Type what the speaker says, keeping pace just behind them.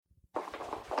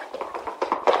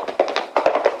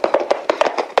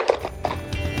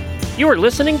You are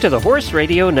listening to the Horse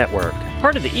Radio Network,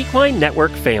 part of the Equine Network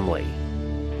family.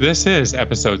 This is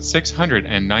episode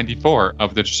 694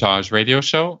 of the Dressage Radio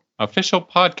Show, official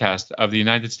podcast of the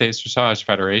United States Dressage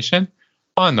Federation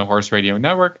on the Horse Radio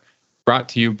Network, brought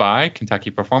to you by Kentucky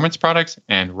Performance Products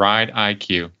and Ride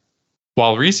IQ.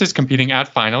 While Reese is competing at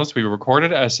finals, we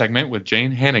recorded a segment with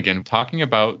Jane Hannigan talking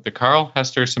about the Carl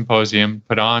Hester Symposium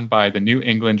put on by the New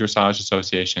England Dressage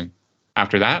Association.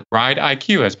 After that, Ride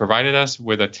IQ has provided us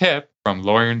with a tip from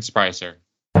Lauren Spricer.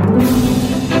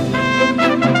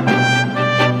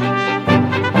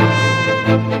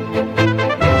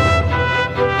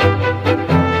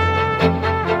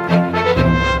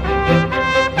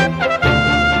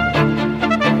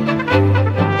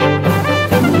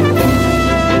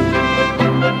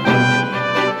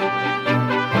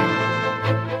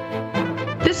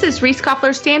 This is Reese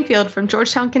Koffler-Stanfield from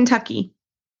Georgetown, Kentucky.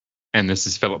 And this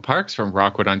is Philip Parks from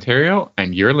Rockwood, Ontario,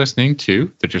 and you're listening to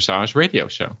the Dressage Radio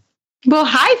Show. Well,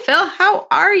 hi, Phil. How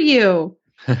are you?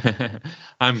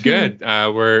 I'm good.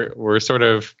 We're sort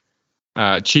of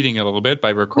cheating a little bit by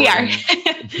recording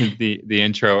the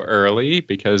intro early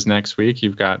because next week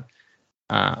you've got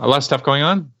a lot of stuff going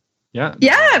on. Yeah,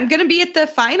 I'm going to be at the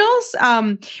finals,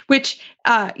 which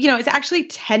it's actually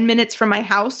 10 minutes from my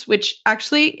house. Which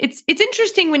actually it's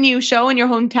interesting when you show in your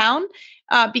hometown.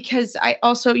 Because I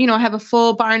also, have a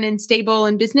full barn and stable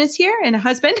and business here and a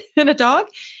husband and a dog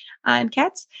and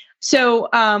cats. So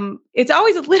it's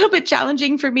always a little bit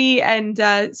challenging for me.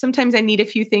 And sometimes I need a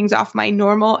few things off my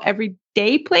normal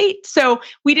everyday plate. So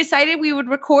we decided we would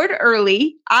record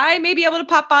early. I may be able to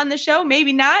pop on the show,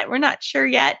 maybe not. We're not sure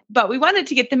yet. But we wanted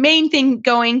to get the main thing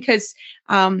going because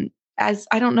as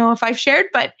I don't know if I've shared,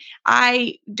 but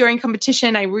during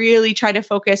competition, I really try to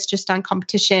focus just on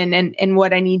competition and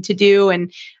what I need to do.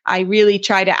 And I really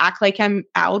try to act like I'm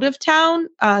out of town.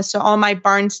 So all my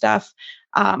barn stuff,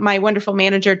 my wonderful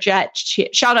manager, Jet,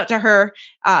 shout out to her.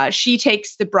 She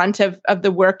takes the brunt of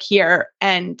the work here.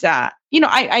 And,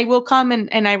 I will come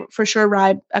and I for sure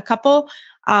ride a couple.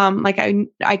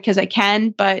 Because I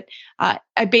can, but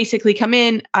I basically come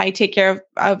in, I take care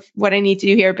of what I need to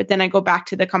do here, but then I go back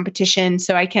to the competition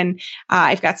so I can,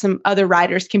 I've got some other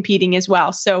riders competing as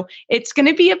well. So it's going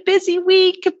to be a busy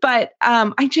week, but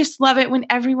I just love it when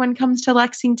everyone comes to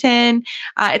Lexington.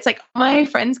 It's like my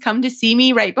friends come to see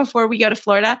me right before we go to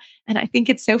Florida. And I think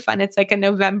it's so fun. It's like a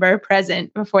November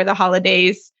present before the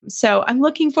holidays. So I'm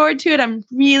looking forward to it. I'm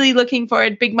really looking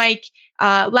forward. Big Mike.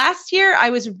 Last year,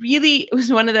 it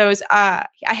was one of those, I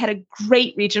had a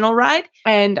great regional ride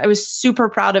and I was super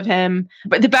proud of him,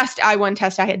 but the best I-1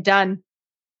 test I had done.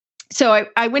 So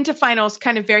I went to finals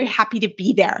kind of very happy to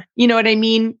be there. You know what I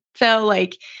mean, Phil?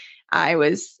 Like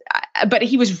but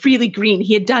he was really green.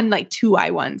 He had done like 2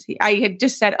 I-1s. I had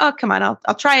just said, oh, come on,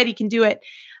 I'll try it. He can do it.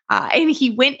 And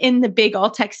he went in the big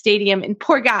All-Tech stadium and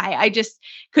poor guy, I just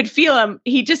could feel him.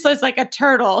 He just was like a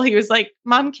turtle. He was like,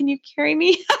 Mom, can you carry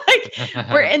me?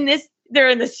 They're in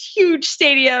this huge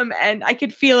stadium and I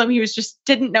could feel him. He was just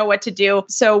didn't know what to do.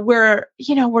 So we're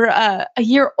a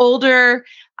year older.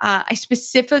 I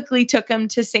specifically took him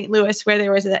to St. Louis where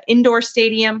there was an indoor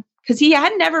stadium because he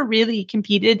had never really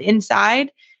competed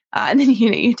inside. And then,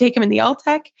 you take him in the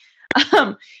All-Tech.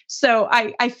 So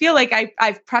I feel like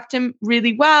I've prepped him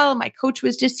really well. My coach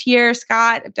was just here,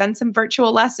 Scott. I've done some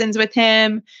virtual lessons with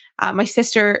him. My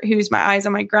sister, who's my eyes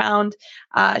on my ground,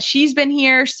 she's been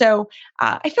here. So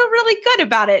I feel really good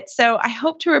about it. So I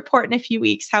hope to report in a few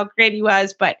weeks how great he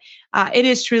was. But it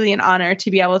is truly an honor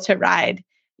to be able to ride,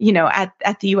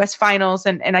 at the U.S. finals.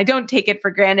 And I don't take it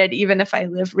for granted, even if I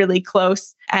live really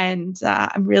close. And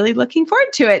I'm really looking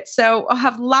forward to it. So I'll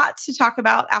have lots to talk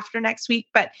about after next week.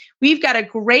 But we've got a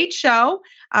great show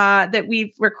that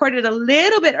we've recorded a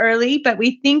little bit early, but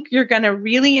we think you're going to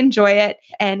really enjoy it.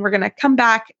 And we're going to come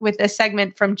back with a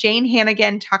segment from Jane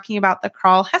Hannigan talking about the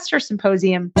Carl Hester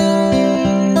Symposium.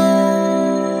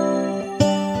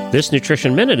 This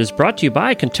Nutrition Minute is brought to you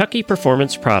by Kentucky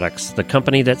Performance Products, the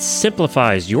company that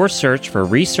simplifies your search for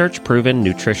research-proven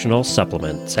nutritional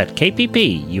supplements at kppusa.com.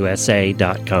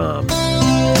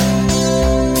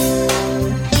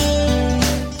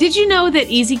 Did you know that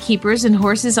easy keepers and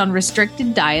horses on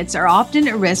restricted diets are often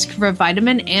at risk for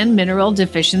vitamin and mineral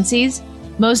deficiencies?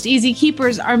 Most easy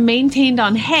keepers are maintained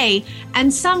on hay,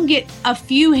 and some get a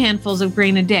few handfuls of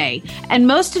grain a day, and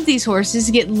most of these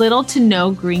horses get little to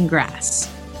no green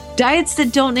grass. Diets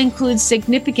that don't include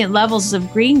significant levels of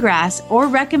green grass or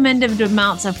recommended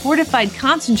amounts of fortified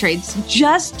concentrates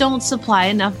just don't supply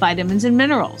enough vitamins and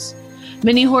minerals.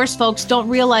 Many horse folks don't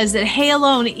realize that hay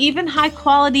alone, even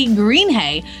high-quality green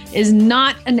hay, is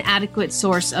not an adequate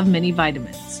source of many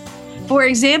vitamins. For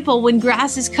example, when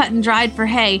grass is cut and dried for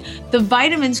hay, the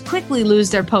vitamins quickly lose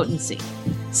their potency.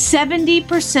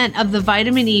 70% of the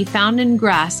vitamin E found in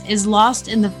grass is lost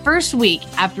in the first week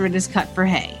after it is cut for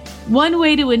hay. One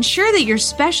way to ensure that your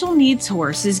special needs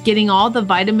horse is getting all the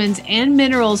vitamins and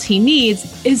minerals he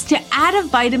needs is to add a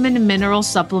vitamin and mineral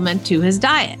supplement to his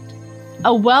diet.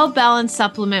 A well-balanced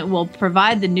supplement will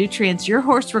provide the nutrients your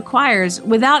horse requires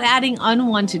without adding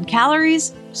unwanted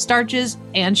calories, starches,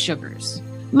 and sugars.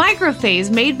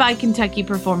 Microphase, made by Kentucky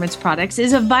Performance Products,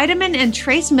 is a vitamin and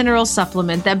trace mineral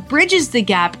supplement that bridges the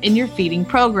gap in your feeding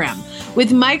program.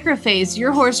 With Microphase,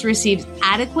 your horse receives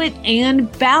adequate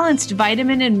and balanced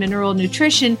vitamin and mineral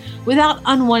nutrition without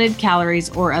unwanted calories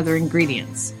or other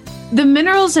ingredients. The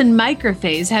minerals in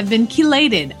Microphase have been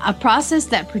chelated, a process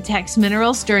that protects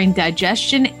minerals during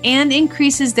digestion and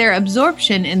increases their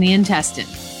absorption in the intestine.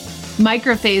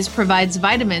 Microphase provides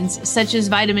vitamins, such as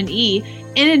vitamin E,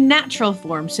 in a natural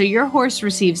form, so your horse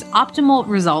receives optimal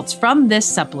results from this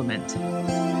supplement.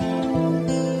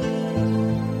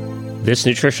 This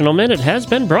Nutritional Minute has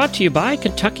been brought to you by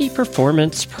Kentucky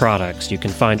Performance Products. You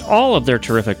can find all of their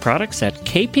terrific products at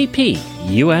kppusa.com.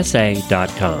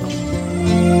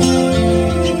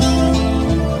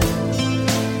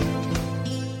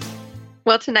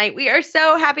 Well, tonight we are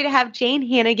so happy to have Jane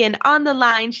Hannigan on the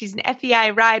line. She's an FEI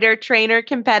rider, trainer,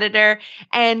 competitor,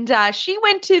 and she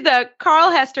went to the Carl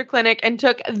Hester Clinic and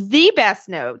took the best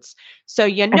notes. So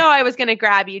I was going to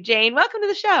grab you, Jane. Welcome to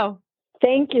the show.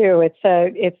 Thank you.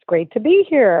 It's great to be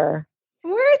here.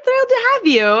 We're thrilled to have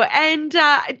you, and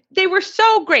they were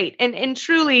so great, and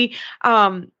truly,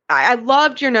 I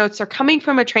loved your notes. They're coming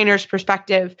from a trainer's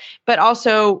perspective, but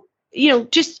also,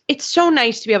 just it's so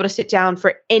nice to be able to sit down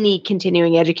for any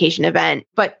continuing education event,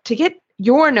 but to get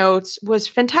your notes was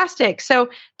fantastic. So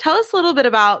tell us a little bit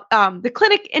about the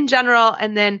clinic in general,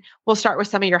 and then we'll start with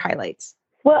some of your highlights.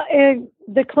 Well,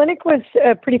 the clinic was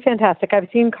pretty fantastic. I've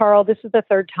seen Carl. This is the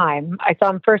third time. I saw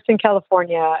him first in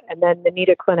California, and then the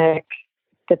NITA clinic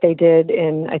that they did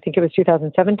in, I think it was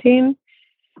 2017.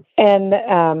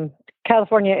 And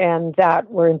California and that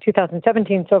were in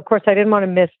 2017. So, of course, I didn't want to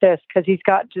miss this because he's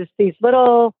got just these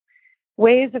little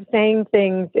ways of saying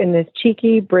things in this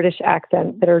cheeky British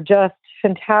accent that are just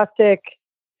fantastic.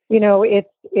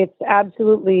 It's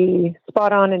absolutely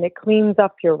spot on, and it cleans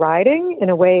up your riding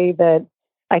in a way that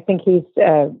I think he's,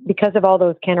 because of all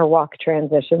those canter walk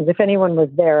transitions. If anyone was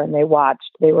there and they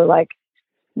watched, they were like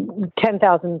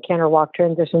 10,000 canter walk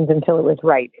transitions until it was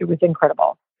right. It was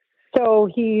incredible. So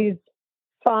he's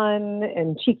fun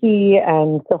and cheeky,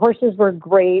 and the horses were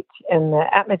great, and the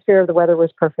atmosphere of the weather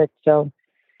was perfect. So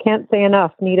can't say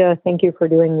enough. Nita, thank you for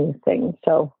doing these things.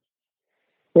 So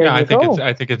I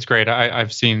think it's great.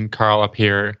 I've seen Carl up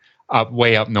here,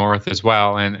 way up north as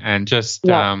well, and just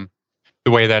the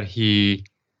way that he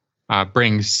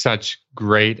brings such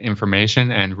great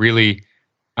information and really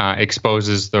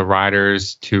exposes the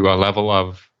riders to a level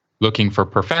of looking for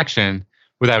perfection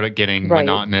without it getting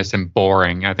monotonous and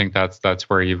boring. I think that's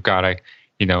where you've got to,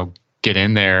 get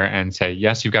in there and say,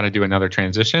 yes, you've got to do another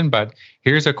transition, but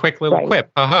here's a quick little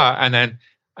quip, and then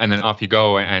off you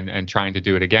go and trying to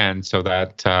do it again, so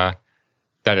that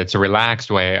that it's a relaxed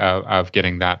way of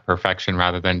getting that perfection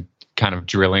rather than kind of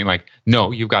drilling. Like, no,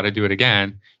 you've got to do it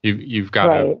again. You've got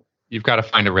to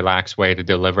find a relaxed way to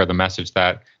deliver the message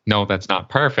that no, that's not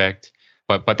perfect,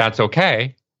 but that's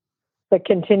okay. But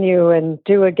continue and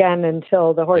do again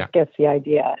until the horse gets the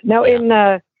idea. Now,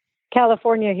 in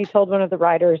California, he told one of the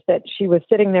riders that she was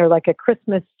sitting there like a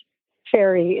Christmas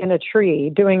fairy in a tree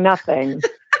doing nothing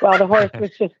while the horse was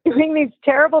just doing these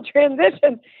terrible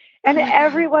transitions. And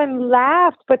everyone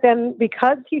laughed. But then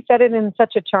because he said it in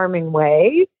such a charming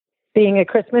way, being a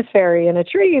Christmas fairy in a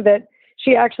tree, that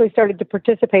she actually started to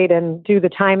participate and do the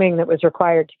timing that was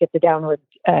required to get the downward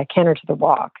canter to the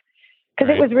walk.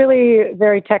 Because it was really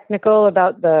very technical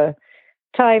about the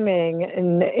timing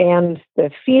and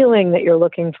the feeling that you're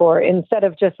looking for, instead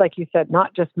of just, like you said,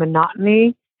 not just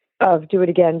monotony of do it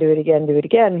again, do it again, do it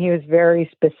again. He was very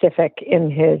specific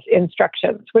in his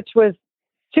instructions, which was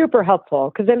super helpful,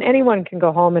 because then anyone can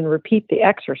go home and repeat the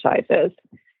exercises.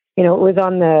 It was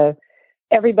on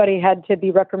everybody had to be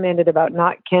reprimanded about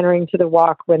not cantering to the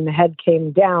walk when the head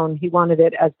came down. He wanted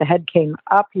it as the head came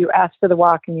up, you asked for the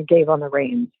walk and you gave on the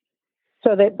reins,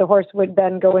 so that the horse would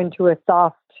then go into a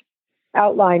soft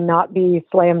outline, not be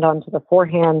slammed onto the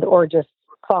forehand or just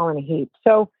fall in a heap.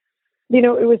 So,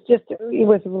 it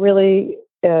was really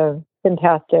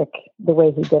fantastic the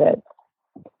way he did it.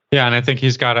 Yeah, and I think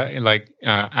he's got to,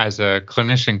 as a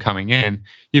clinician coming in,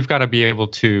 you've got to be able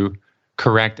to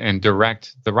correct and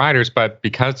direct the riders, but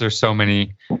because there's so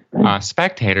many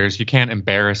spectators, you can't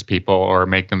embarrass people or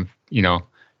make them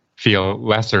feel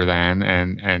lesser than,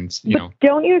 and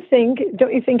don't you think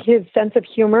his sense of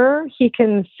humor, he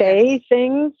can say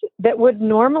things that would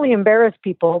normally embarrass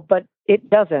people, but it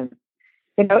doesn't.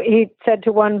 He said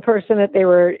to one person that they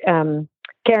were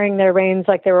carrying their reins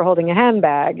like they were holding a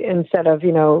handbag instead of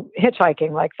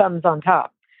hitchhiking, like thumbs on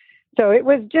top. So it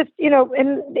was just,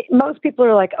 and most people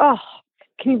are like, oh,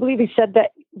 can you believe he said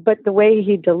that? But the way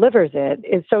he delivers it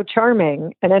is so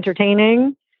charming and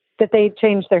entertaining that they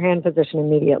change their hand position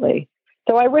immediately.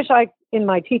 So I wish I, in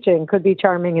my teaching, could be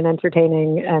charming and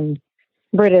entertaining and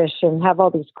British and have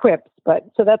all these quips. But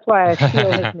so that's why I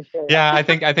feel his material. Yeah, I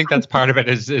think that's part of it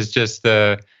is just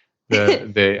the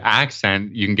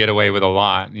accent. You can get away with a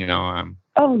lot,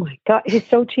 Oh my God, he's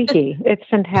so cheeky. It's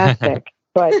fantastic.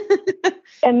 But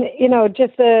and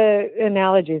just the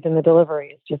analogies and the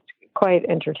delivery is just quite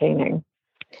entertaining.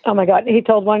 Oh my God, he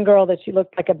told one girl that she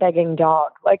looked like a begging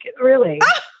dog. Like really.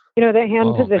 The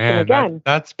hand position again.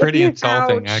 That's pretty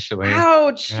insulting, actually.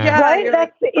 Ouch. Yeah. Yeah, right?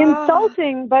 That's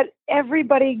insulting, but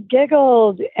everybody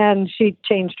giggled and she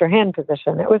changed her hand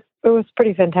position. It was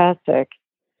pretty fantastic.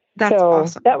 That's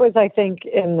awesome. That was, I think,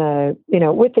 in the,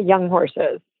 with the young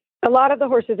horses. A lot of the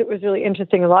horses, it was really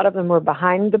interesting. A lot of them were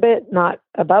behind the bit, not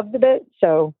above the bit.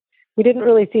 So we didn't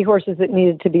really see horses that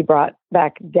needed to be brought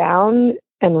back down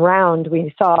and round.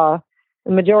 We saw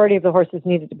the majority of the horses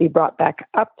needed to be brought back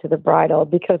up to the bridle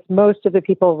because most of the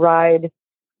people ride,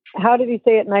 how did he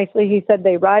say it nicely? He said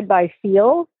they ride by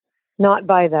feel, not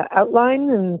by the outline.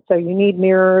 And so you need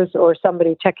mirrors or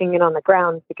somebody checking in on the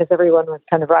ground because everyone was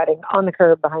kind of riding on the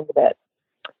curb behind the bit.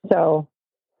 So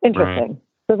interesting. Right.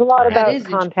 There's a lot about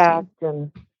contact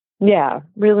and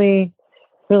really,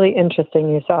 really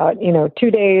interesting. You saw, 2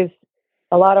 days,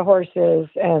 a lot of horses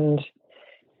and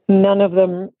none of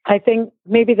them, I think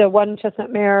maybe the one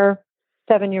chestnut mare,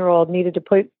 7-year-old needed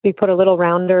to be put a little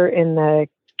rounder in the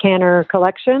canner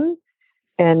collection.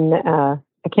 And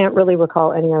I can't really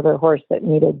recall any other horse that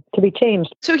needed to be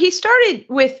changed. So he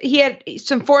had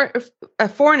some a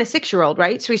 4 and a 6-year-old,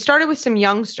 right? So he started with some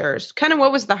youngsters. Kind of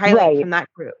what was the highlight from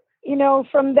that group?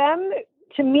 From them,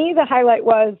 to me, the highlight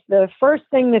was the first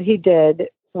thing that he did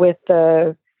with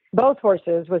both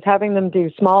horses was having them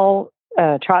do small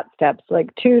trot steps,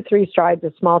 like 2-3 strides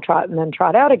of small trot and then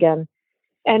trot out again.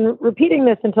 And repeating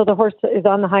this until the horse is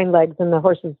on the hind legs and the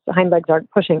horse's hind legs aren't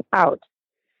pushing out.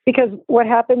 Because what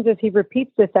happens is he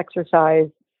repeats this exercise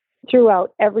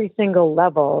throughout every single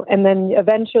level. And then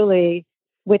eventually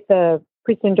with the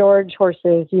Prince St. George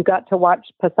horses, you got to watch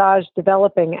Passage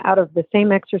developing out of the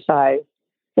same exercise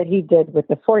that he did with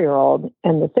the 4-year-old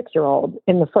and the 6-year-old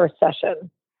in the first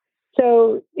session.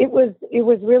 So it was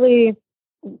really,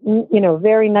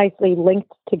 very nicely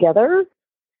linked together.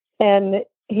 And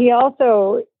he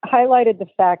also highlighted the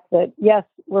fact that, yes,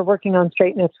 we're working on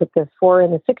straightness with the 4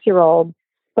 and the 6-year-old,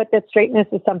 but that straightness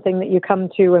is something that you come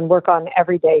to and work on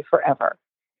every day forever.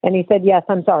 And he said, yes,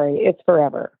 I'm sorry, it's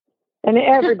forever. And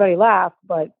everybody laughed,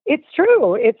 but it's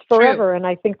true. It's forever. True. And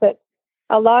I think that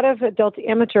a lot of adult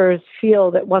amateurs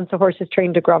feel that once a horse is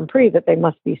trained to Grand Prix, that they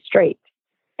must be straight.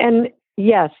 And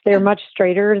yes, they're much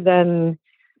straighter than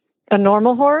a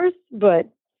normal horse, but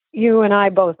you and I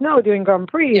both know doing Grand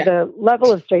Prix, the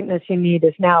level of straightness you need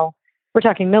is now, we're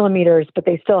talking millimeters, but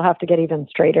they still have to get even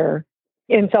straighter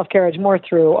in self-carriage, more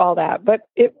through all that. But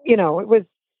it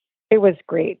was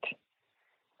great.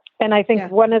 And I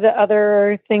think one of the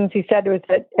other things he said was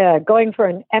that going for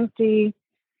an empty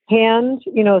hand,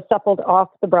 suppled off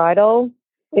the bridle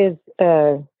is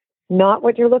not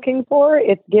what you're looking for.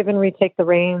 It's give and retake the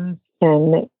reins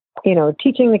and,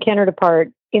 teaching the canter to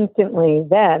part instantly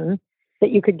then that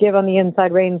you could give on the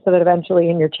inside rein so that eventually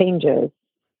in your changes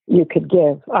you could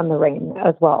give on the rein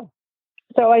as well.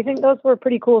 So I think those were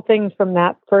pretty cool things from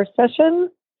that first session,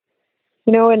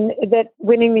 and that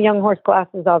winning the young horse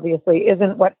classes obviously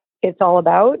isn't what it's all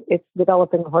about. It's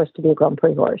developing a horse to be a Grand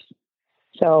Prix horse.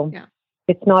 So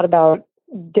it's not about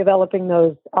developing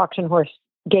those auction horse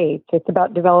gaits. It's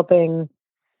about developing,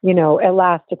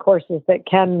 elastic horses that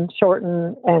can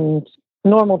shorten and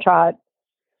normal trot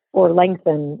or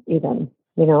lengthen even,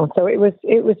 So it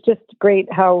was just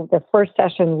great how the first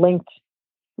session linked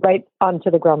right onto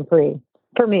the Grand Prix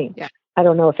for me. Yeah. I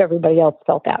don't know if everybody else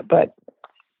felt that, but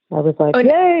I was like,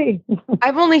 yay.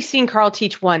 I've only seen Carl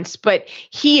teach once, but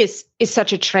he is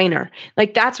such a trainer.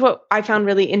 Like that's what I found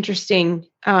really interesting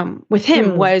with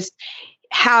him was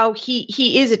how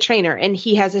he is a trainer and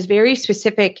he has this very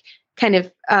specific kind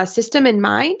of system in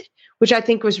mind, which I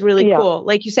think was really cool.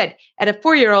 Like you said, at a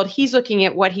 4-year-old, he's looking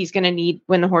at what he's going to need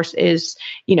when the horse is,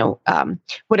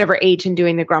 whatever age and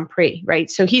doing the Grand Prix,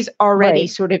 right? So he's already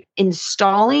sort of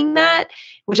installing that,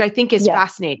 which I think is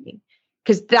fascinating.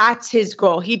 because that's his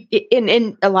goal.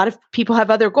 And a lot of people have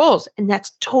other goals, and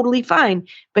that's totally fine.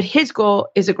 But his goal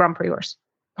is a Grand Prix horse,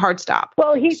 hard stop.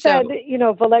 Well, he said,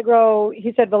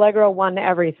 Vallegro won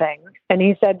everything. And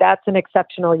he said, that's an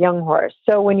exceptional young horse.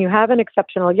 So when you have an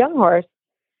exceptional young horse,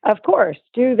 of course,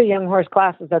 do the young horse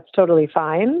classes. That's totally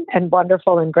fine and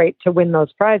wonderful and great to win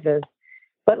those prizes.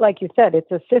 But like you said,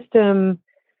 it's a system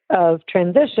of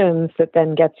transitions that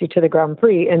then gets you to the Grand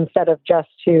Prix instead of just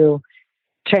to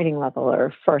training level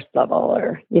or first level,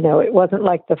 or, it wasn't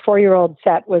like the 4-year-old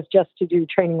set was just to do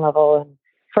training level and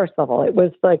first level. It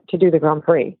was like to do the Grand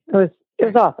Prix. It was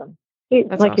awesome. Awesome.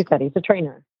 You said, he's a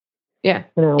trainer. Yeah.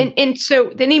 And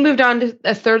so then he moved on to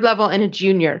a third level and a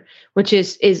junior, which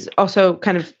is also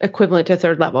kind of equivalent to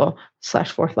third level /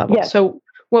 fourth level. Yes. So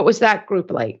what was that group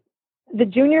like? The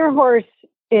junior horse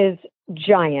is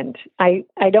giant. I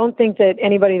don't think that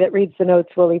anybody that reads the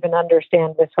notes will even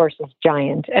understand this horse is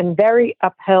giant and very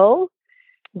uphill.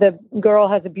 The girl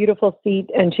has a beautiful seat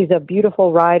and she's a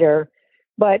beautiful rider,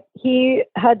 but he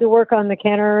had to work on the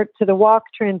canter to the walk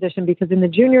transition because in the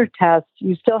junior test,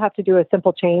 you still have to do a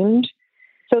simple change.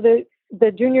 So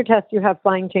the junior test, you have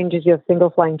flying changes, you have single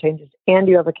flying changes, and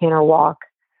you have a canter walk,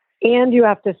 and you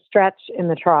have to stretch in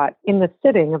the trot, in the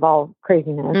sitting of all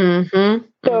craziness. Mm-hmm.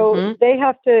 So they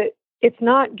have to, it's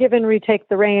not given retake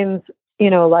the reins,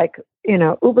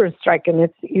 Uber striking.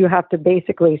 You have to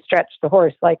basically stretch the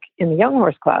horse like in the young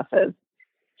horse classes.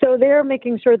 So they're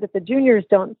making sure that the juniors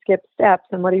don't skip steps.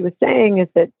 And what he was saying is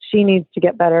that she needs to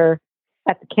get better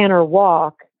at the canter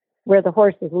walk where the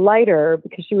horse is lighter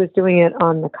because she was doing it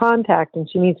on the contact and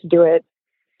she needs to do it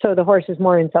so the horse is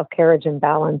more in self-carriage and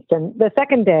balanced. And the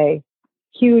second day,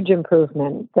 huge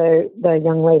improvement. The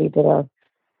young lady did a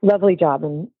lovely job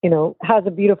and, has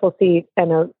a beautiful seat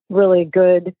and a really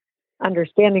good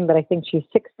understanding, but I think she's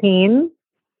 16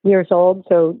 years old.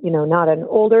 So, not an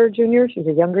older junior, she's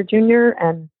a younger junior.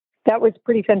 And that was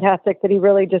pretty fantastic that he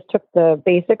really just took the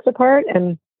basics apart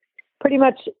and pretty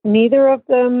much neither of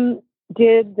them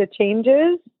did the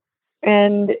changes.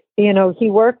 And, he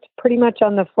worked pretty much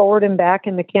on the forward and back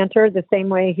in the canter the same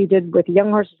way he did with young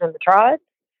horses in the trot.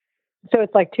 So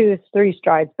it's like 2-3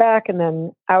 strides back and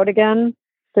then out again.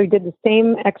 So he did the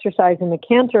same exercise in the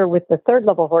canter with the third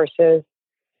level horses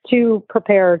to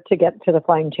prepare to get to the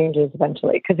flying changes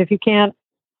eventually. Because if you can't,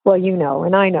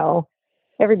 and I know,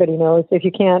 everybody knows, if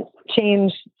you can't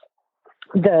change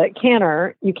the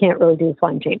canter, you can't really do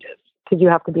flying changes because you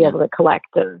have to be able to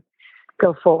collect and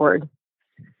go forward.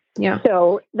 Yeah.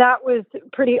 So that was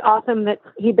pretty awesome that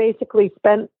he basically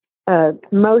spent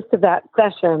most of that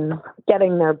session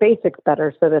getting their basics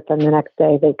better so that then the next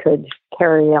day they could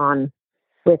carry on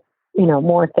with,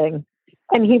 more things.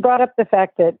 And he brought up the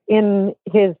fact that in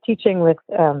his teaching with,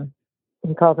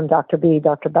 he calls him Dr. B,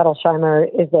 Dr. Bettelsheimer,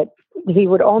 is that he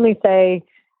would only say,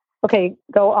 okay,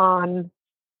 go on.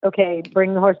 Okay,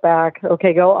 bring the horse back.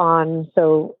 Okay, go on.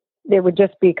 So they would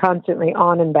just be constantly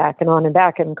on and back and on and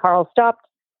back. And Carl stopped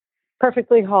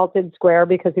perfectly halted square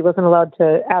because he wasn't allowed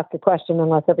to ask a question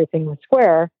unless everything was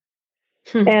square.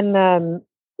 And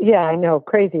I know,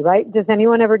 crazy, right? Does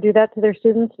anyone ever do that to their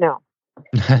students? No.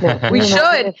 We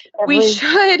should.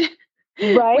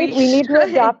 Right? We need to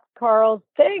adopt Carl's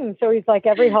thing. So he's like,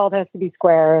 every halt has to be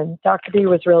square. And Dr. B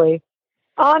was really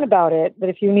on about it. But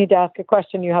if you need to ask a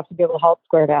question, you have to be able to halt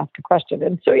square to ask a question.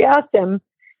 And so he asked him,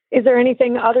 is there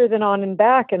anything other than on and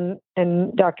back? And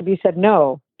Dr. B said,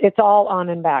 no, it's all on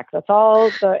and back. That's all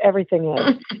everything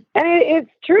is. And it's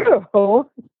true.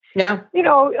 Yeah.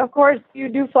 Of course you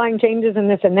do flying changes and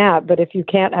this and that, but if you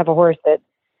can't have a horse that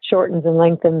shortens and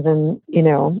lengthens and,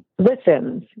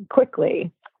 listens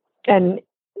quickly, and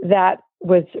that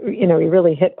was, he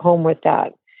really hit home with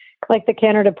that. Like the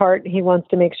canter depart, he wants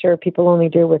to make sure people only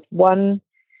do with one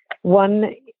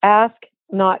ask,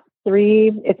 not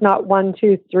 3. It's not 1,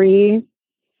 2, 3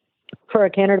 for a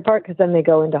canter depart because then they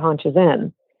go into haunches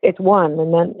in. It's 1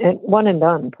 and then one and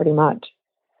done pretty much,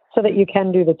 so that you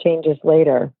can do the changes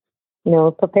later.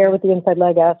 Prepare with the inside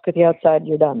leg, ask with the outside,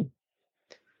 you're done.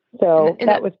 So and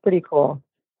that was pretty cool.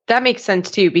 That makes sense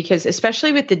too, because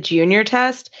especially with the junior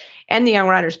test and the young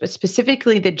riders, but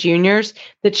specifically the juniors,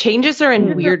 the changes are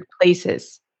in weird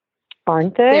places.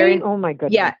 Aren't they? Oh my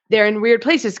goodness. Yeah, they're in weird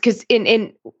places because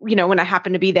in when I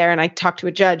happened to be there and I talked to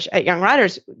a judge at Young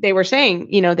Riders, they were saying,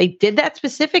 they did that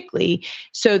specifically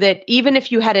so that even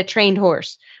if you had a trained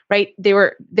horse, right,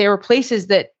 there were places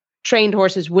that trained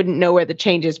horses wouldn't know where the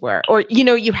changes were, or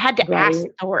you had to ask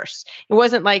the horse. It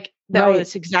wasn't like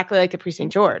it's exactly like the Prix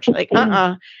St. George. Like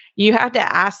you have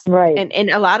to ask, and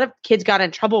a lot of kids got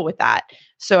in trouble with that.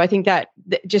 So I think that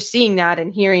just seeing that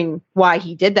and hearing why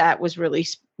he did that was really,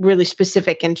 really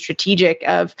specific and strategic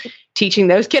of teaching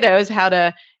those kiddos how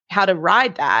to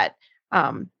ride that.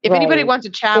 If anybody wants a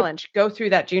challenge, go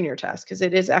through that junior test because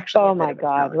it is actually. Oh my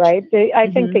God! Right? I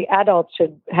think the adults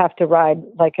should have to ride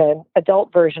like an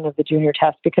adult version of the junior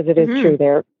test because it is true.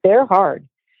 They're hard,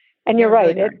 and you're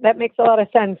right. Really that makes a lot of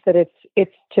sense that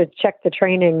it's to check the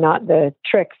training, not the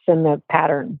tricks and the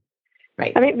pattern.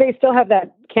 Right. I mean, they still have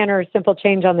that canter simple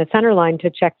change on the center line to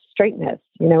check straightness.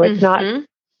 It's not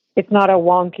a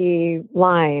wonky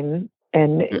line,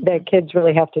 and the kids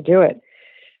really have to do it.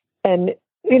 And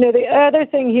the other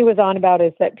thing he was on about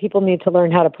is that people need to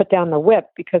learn how to put down the whip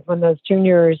because when those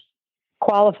juniors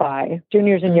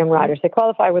and young riders, they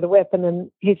qualify with a whip. And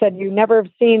then he said, you never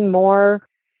have seen more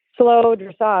slow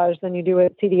dressage than you do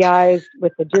at CDIs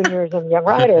with the juniors and young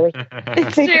riders.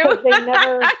 It's true.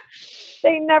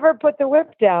 They never put the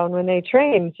whip down when they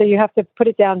train. So you have to put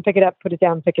it down, pick it up, put it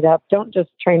down, pick it up. Don't just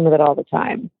train with it all the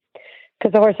time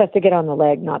because the horse has to get on the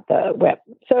leg, not the whip.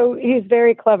 So he's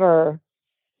very clever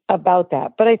about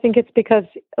that. But I think it's because,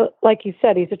 like you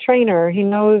said, he's a trainer. He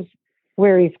knows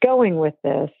where he's going with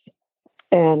this.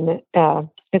 And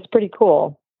it's pretty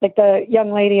cool. Like the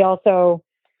young lady also,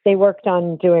 they worked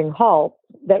on doing halts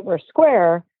that were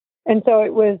square. And so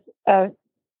it was a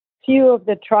few of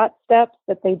the trot steps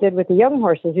that they did with the young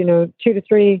horses, 2 to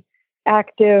 3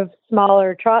 active,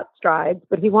 smaller trot strides,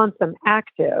 but he wants them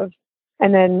active.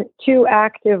 And then 2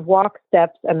 active walk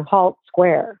steps and halt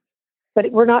square.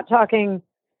 But we're not talking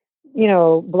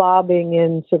blobbing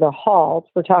into the halt.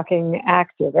 We're talking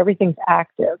active. Everything's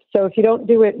active. So if you don't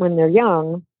do it when they're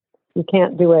young, you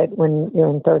can't do it when you're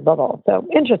in third level. So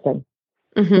interesting.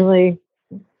 Really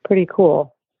pretty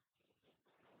cool.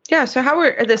 Yeah. So how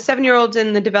are the 7-year-olds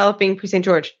in the developing Prix St.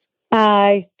 George?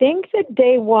 I think that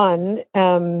day 1,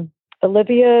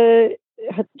 Olivia,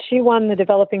 she won the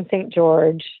developing St.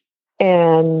 George,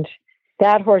 and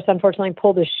that horse unfortunately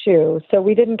pulled his shoe. So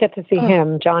we didn't get to see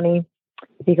him, Johnny.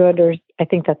 He good, or I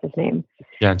think that's his name.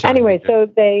 Yeah. Johnny, anyway, so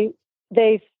they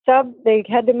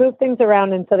had to move things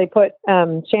around, and so they put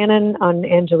Shannon on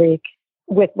Angelique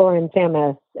with Lauren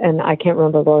Samus, and I can't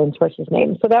remember Lauren's horse's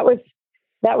name. So that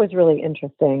was really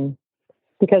interesting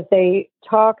because they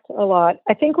talked a lot.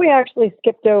 I think we actually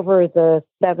skipped over the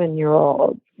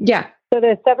 7-year-olds. Yeah. So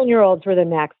the 7-year-olds were the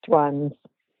next ones,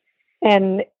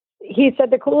 and he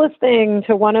said the coolest thing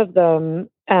to one of them.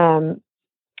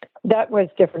 That was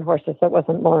different horses. That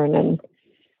wasn't Lauren. And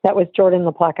that was Jordan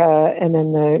LaPlaca. And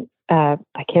then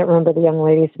I can't remember the young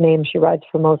lady's name. She rides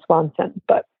for Mo Swanson,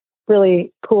 but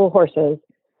really cool horses.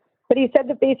 But he said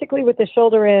that basically with the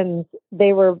shoulder ins,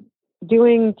 they were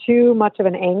doing too much of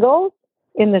an angle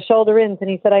in the shoulder ins.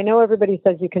 And he said, I know everybody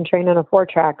says you can train on a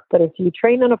 4-track, but if you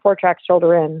train on a 4-track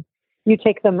shoulder in, you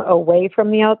take them away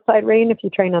from the outside rein. If you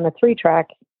train on a 3-track,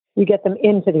 you get them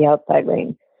into the outside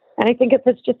rein. And I think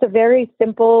it's just a very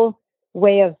simple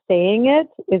way of saying it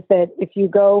is that if you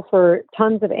go for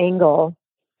tons of angle,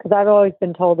 because I've always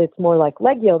been told it's more like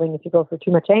leg yielding if you go for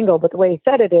too much angle, but the way he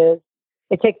said it is,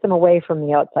 it takes them away from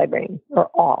the outside rein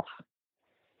or off.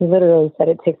 He literally said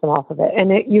it takes them off of it.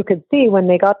 And you could see when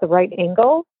they got the right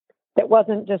angle, that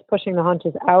wasn't just pushing the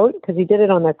haunches out because he did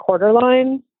it on the quarter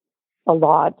line a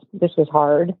lot. This was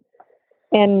hard.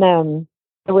 And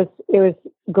it was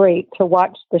great to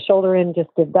watch the shoulder in just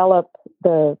develop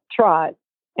the trot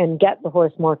and get the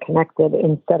horse more connected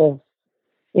instead of,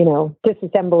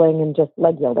 disassembling and just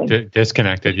leg yielding.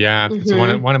 Disconnected. Yeah. So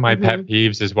one of my pet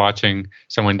peeves is watching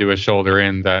someone do a shoulder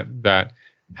in that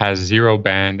has 0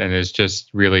 bend and is just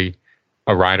really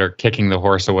a rider kicking the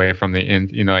horse away from the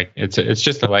end. It's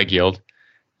just a leg yield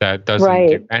that doesn't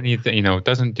do anything,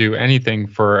 doesn't do anything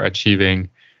for achieving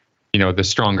the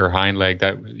stronger hind leg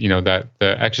that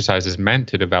the exercise is meant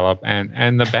to develop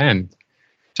and the bend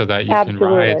so that you can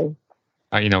ride.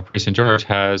 Prix St. George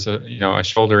has a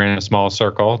shoulder in a small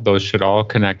circle. Those should all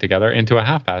connect together into a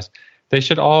half pass. They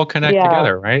should all connect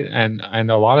together, right? And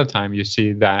a lot of time you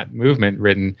see that movement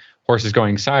ridden, horses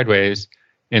going sideways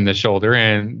in the shoulder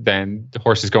in, then the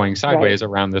horses going sideways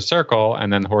around the circle,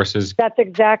 and then horses. That's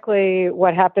exactly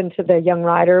what happened to the young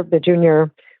rider, the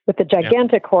junior, with the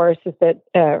gigantic horse, is that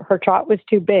her trot was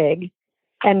too big.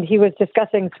 And he was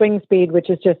discussing swing speed, which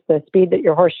is just the speed that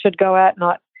your horse should go at,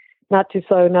 not too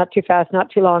slow, not too fast, not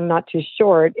too long, not too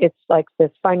short. It's like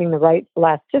this finding the right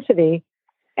elasticity.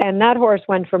 And that horse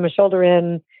went from a shoulder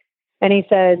in, and he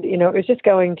said, it was just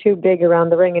going too big around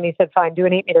the ring. And he said, fine, do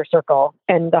an 8-meter circle.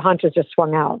 And the haunches just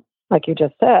swung out, like you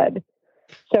just said.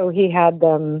 So he had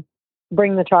them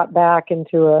bring the trot back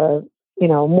into a,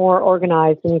 more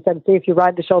organized. And he said, see, if you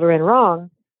ride the shoulder in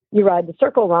wrong, you ride the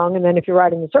circle wrong. And then if you're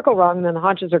riding the circle wrong, then the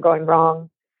haunches are going wrong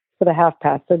for the half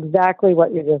pass. So exactly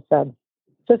what you just said.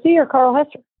 So see, you're Carl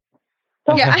Hester.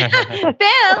 So, Yeah.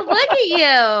 Bill, look at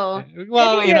you.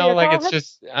 Well, it's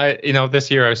just,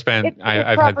 this year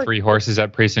I've had 3 horses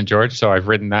at Prix St. George, so I've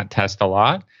ridden that test a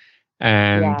lot.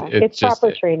 And it's just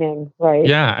proper training, right?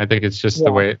 Yeah, I think it's just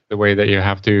the way that you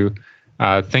have to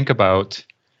think about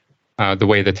the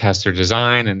way the tests are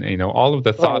designed, and all of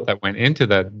the thought that went into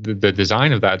the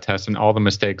design of that test, and all the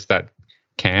mistakes that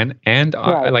can and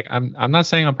I'm not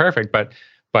saying I'm perfect, but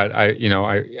I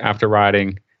after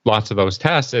riding lots of those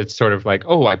tests, it's sort of like,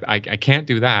 oh, I can't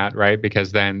do that, right?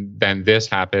 Because then this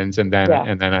happens, and then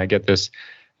I get this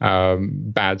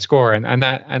bad score, and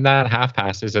that half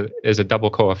pass is a double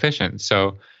coefficient.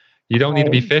 So you don't need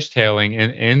to be fishtailing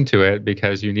into it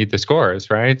because you need the scores,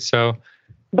 right? So,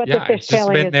 but the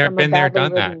fishtailing is been there,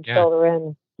 done that. Shoulder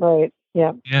in, right?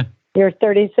 Yeah. Yeah. You're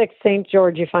 36 St.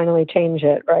 George. You finally change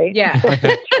it, right? Yeah.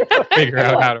 Figure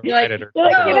out how to write it.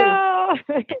 Yeah,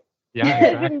 exactly.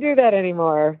 I didn't do that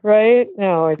anymore, right?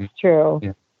 No, it's true.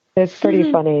 Yeah. It's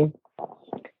pretty funny.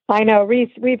 I know,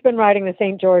 Reese, we've been riding the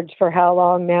St. George for how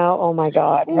long now? Oh my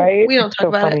God, right? We don't talk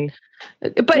about it.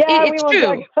 But it's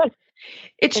true.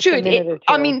 It's true.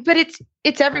 But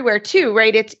it's everywhere too,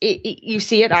 right? You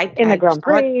see it. In the Grand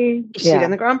Prix. You see it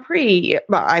in the Grand Prix.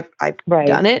 Well, I've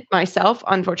done it myself,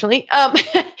 unfortunately.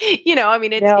 But you know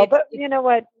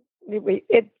what?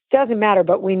 It doesn't matter,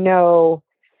 but we know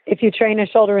if you train a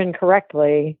shoulder in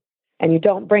correctly and you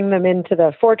don't bring them into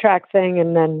the 4-track thing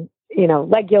and then,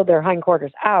 leg yield their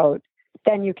hindquarters out,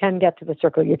 then you can get to the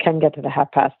circle. You can get to the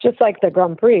half pass. Just like the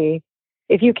Grand Prix,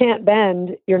 if you can't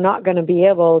bend, you're not going to be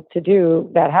able to do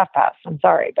that half pass. I'm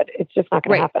sorry, but it's just not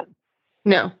going to happen.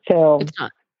 No, so it's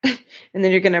not. And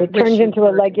then you're going to... It turns into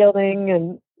a leg yielding,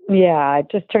 and it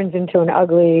just turns into an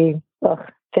ugly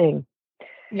thing.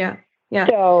 Yeah, yeah.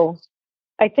 So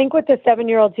I think with the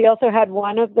 7-year-olds, he also had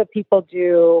one of the people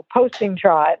do posting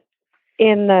trot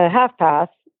in the half pass,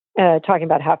 talking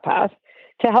about half pass,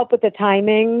 to help with the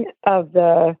timing of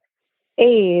the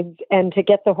aids and to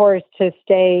get the horse to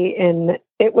stay in.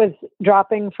 It was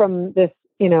dropping from this,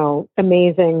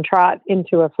 amazing trot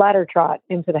into a flatter trot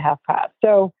into the half pass.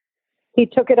 So he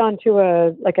took it onto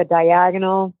a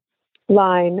diagonal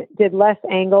line, did less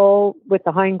angle with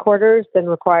the hindquarters than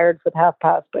required for the half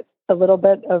pass, but a little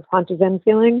bit of haunches end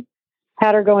feeling,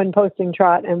 had her go in posting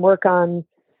trot and work on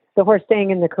the horse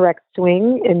staying in the correct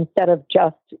swing instead of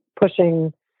just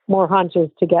pushing more haunches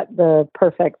to get the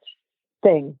perfect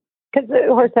thing. Because the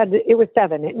horse it was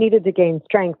 7. It needed to gain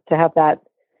strength to have that.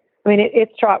 I mean,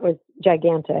 its trot was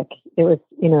gigantic. It was,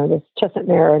 this chestnut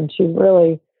mare, and she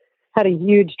really had a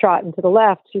huge trot. And to the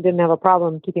left, she didn't have a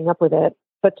problem keeping up with it.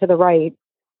 But to the right,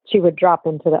 she would drop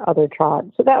into the other trot.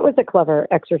 So that was a clever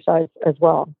exercise as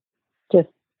well. Just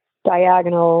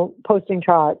diagonal posting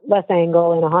trot, less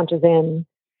angle and a haunches in,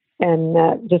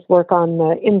 and just work on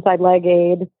the inside leg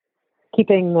aid,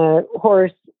 keeping the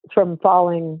horse from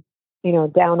falling,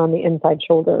 down on the inside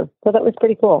shoulder. So that was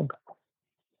pretty cool.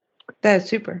 That's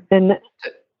super. And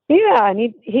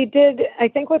and he did, I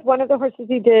think with one of the horses,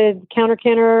 he did counter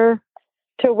canter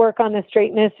to work on the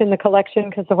straightness in the collection,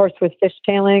 because the horse was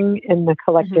fishtailing in the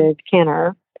collected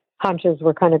canter. Haunches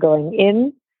were kind of going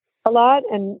in a lot,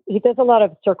 and he does a lot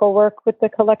of circle work with the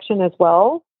collection as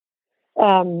well,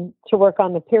 to work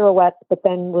on the pirouettes, but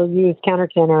then we'll use counter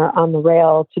canter on the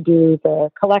rail to do the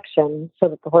collection so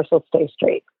that the horse will stay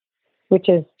straight, which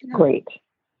is great.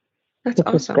 That's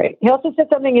awesome. Great. He also said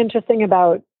something interesting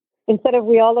about, instead of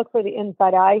we all look for the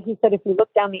inside eye, he said if you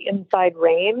look down the inside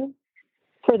rein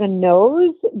for the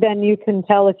nose, then you can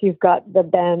tell if you've got the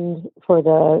bend for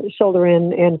the shoulder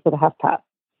in and for the half pass.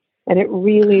 And it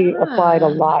really applied a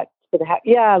lot to the half.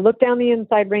 Yeah, look down the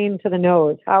inside rein to the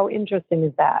nose. How interesting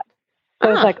is that? So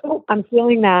I was like, oh, I'm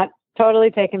feeling that. Totally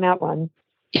taking that one.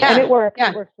 Yeah. And it works. Yeah.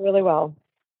 It works really well.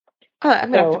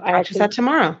 I'm going to practice that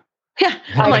tomorrow. Yeah.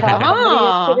 I'm like,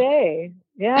 today.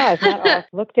 Yeah. It's not off.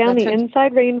 Look down the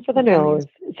inside rein for the nose.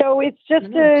 So it's just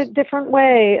a different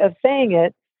way of saying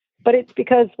it, but it's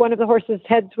because one of the horses'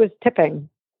 heads was tipping.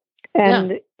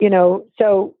 And,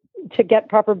 so to get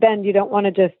proper bend, you don't want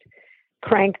to just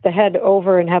crank the head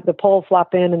over and have the pole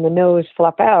flop in and the nose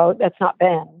flop out. That's not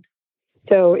bend.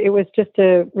 So it was just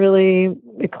a really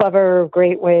clever,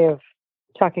 great way of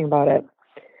talking about it.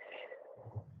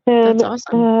 And, that's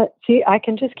awesome. See, I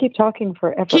can just keep talking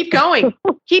forever. Keep going.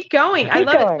 Keep going. I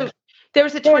love it. So there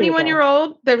was a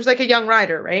 21-year-old. There was like a young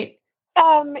rider, right?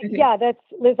 Yeah, that's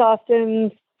Liz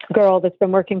Austin's girl that's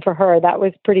been working for her. That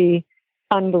was pretty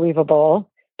unbelievable.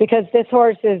 because this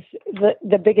horse is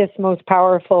the biggest, most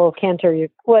powerful canter.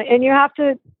 And you have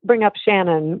to bring up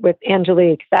Shannon with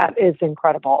Angelique. That is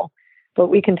incredible. But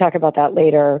we can talk about that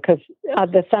later, because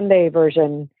the Sunday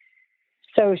version.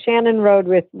 So Shannon rode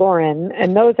with Lauren,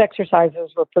 and those exercises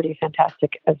were pretty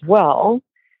fantastic as well.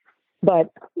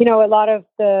 But, you know, a lot of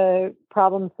the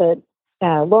problems that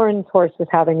Lauren's horse was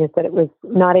having is that it was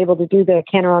not able to do the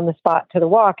canter on the spot to the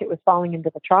walk. It was falling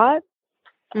into the trot.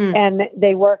 And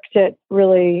they worked at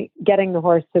really getting the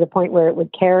horse to the point where it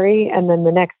would carry. And then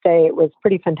the next day it was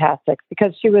pretty fantastic,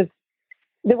 because she was,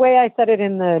 the way I said it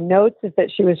in the notes is that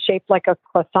she was shaped like a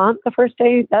croissant the first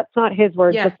day. That's not his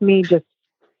words. That's me just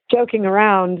joking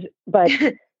around. But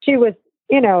she was,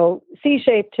 you know,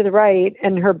 C-shaped to the right,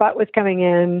 and her butt was coming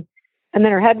in, and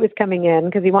then her head was coming in,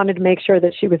 because he wanted to make sure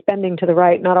that she was bending to the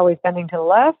right, not always bending to the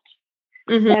left.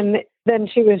 And then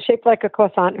she was shaped like a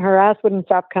croissant. Her ass wouldn't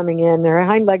stop coming in. Her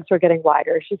hind legs were getting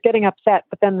wider. She's getting upset.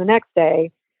 But then the next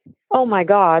day, oh my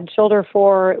God, shoulder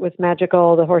 4, it was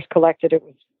magical. The horse collected. It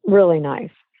was really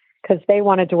nice, because they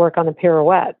wanted to work on the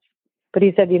pirouettes. But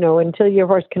he said, you know, until your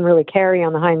horse can really carry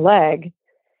on the hind leg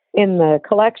in the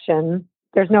collection,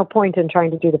 there's no point in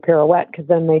trying to do the pirouette, because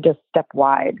then they just step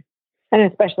wide. And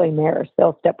especially mares,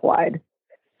 they'll step wide.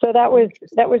 So that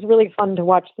was really fun to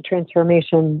watch the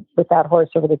transformation with that horse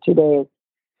over the 2 days.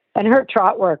 And her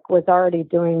trot work was already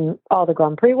doing all the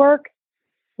Grand Prix work.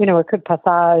 You know, it could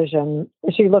passage, and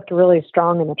she looked really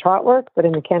strong in the trot work, but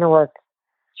in the canter work,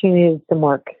 she needed some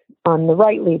work. On the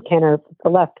right lead canter,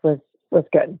 the left was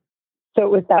good. So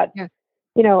it was that,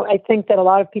 you know, I think that a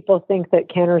lot of people think that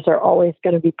canters are always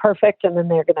going to be perfect, and then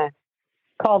they're going to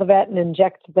call the vet and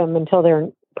inject them until they're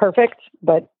perfect.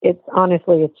 But it's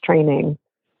training.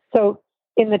 So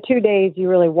in the 2 days, you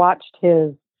really watched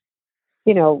his,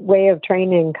 you know, way of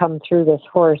training come through this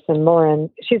horse. And Lauren,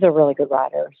 she's a really good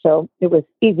rider, so it was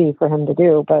easy for him to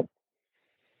do. But,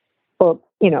 well,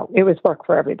 you know, it was work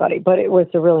for everybody, but it was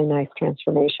a really nice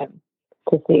transformation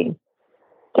to see.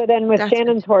 So then with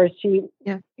Shannon's horse,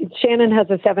 Shannon has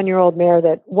a 7-year-old mare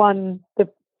that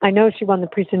I know she won the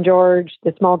Prix St. George,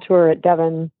 the small tour at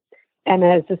Devon. And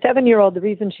as a 7-year-old, the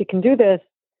reason she can do this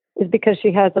is because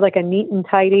she has like a neat and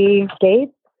tidy gait.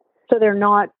 So they're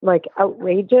not like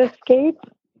outrageous gaits.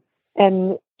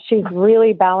 And she's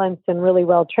really balanced and really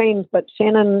well trained. But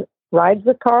Shannon rode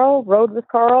with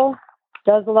Carl,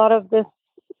 does a lot of the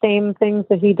same things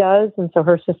that he does. And so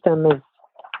her system is,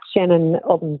 Shannon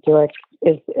Olden-Zurich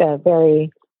is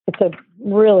it's a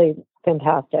really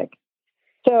fantastic.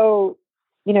 So,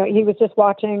 you know, he was just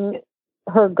watching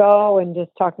her go and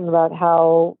just talking about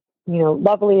how, you know,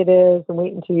 lovely it is, and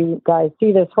wait until you guys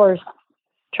see this horse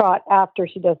trot after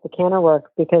she does the canter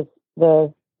work, because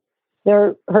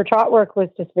her trot work was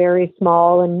just very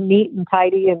small and neat and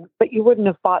tidy, but you wouldn't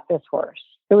have bought this horse.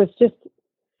 It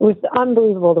was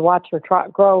unbelievable to watch her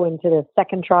trot grow into the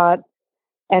second trot,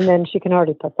 and then she can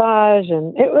already passage,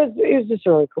 and it was just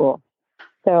really cool.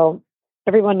 So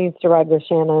everyone needs to ride with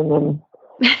Shannon and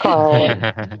Carl.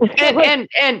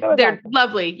 and they're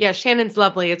lovely. Yeah, Shannon's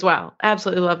lovely as well.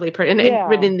 Absolutely lovely. And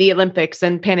within the Olympics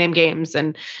and Pan Am Games,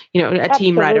 and, you know, a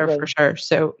team rider for sure.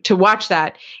 So to watch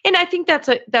that, and I think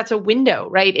that's a window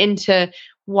right into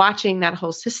watching that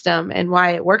whole system and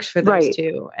why it works for those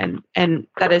two. And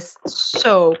that is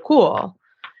so cool.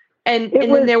 And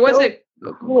then there was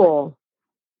cool.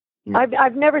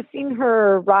 I've never seen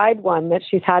her ride one that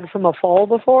she's had from a foal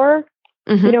before.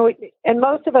 You know, and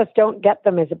most of us don't get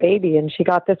them as a baby, and she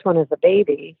got this one as a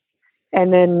baby.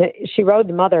 And then she rode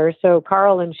the mother. So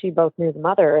Carl and she both knew the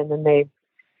mother. And then they,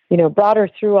 you know, brought her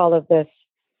through all of this.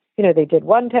 You know, they did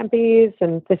 1 Tempe's,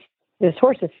 and this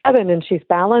horse is 7, and she's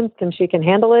balanced and she can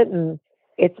handle it. And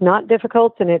it's not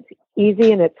difficult, and it's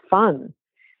easy, and it's fun.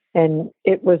 And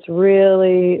it was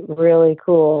really, really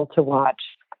cool to watch.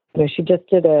 You know, she just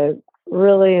did a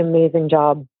really amazing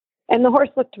job. And the horse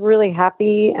looked really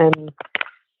happy, and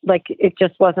like it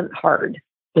just wasn't hard,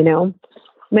 you know?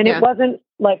 I mean, it wasn't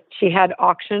like she had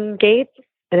auction gaits,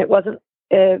 and it wasn't,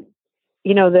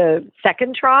 you know, the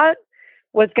second trot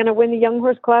was going to win the young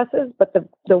horse classes, but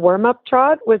the warm-up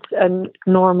trot was a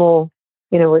normal,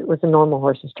 you know, it was a normal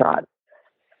horse's trot.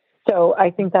 So I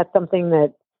think that's something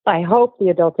that I hope the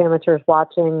adult amateurs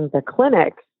watching the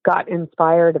clinic got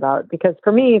inspired about, because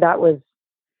for me, it was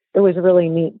really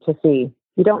neat to see.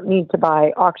 You don't need to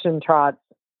buy auction trots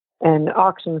and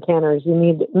auction canters. You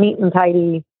need neat and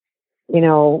tidy, you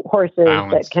know, horses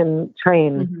that can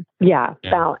train.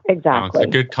 Exactly. Balance. A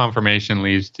good conformation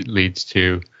leads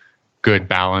to good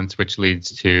balance, which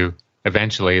leads to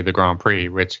eventually the Grand Prix,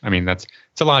 which, I mean, it's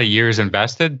a lot of years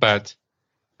invested, but,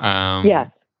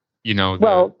 yes. You know,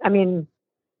 well, I mean,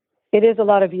 It is a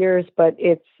lot of years, but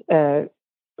it's,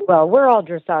 well, we're all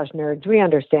dressage nerds. We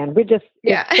understand.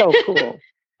 It's so cool.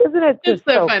 Isn't it just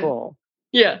so fun. cool?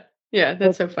 Yeah. Yeah.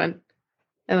 That's so fun.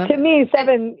 To me,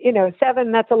 7,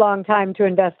 that's a long time to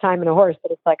invest time in a horse,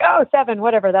 but it's like, 7,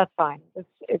 whatever, that's fine.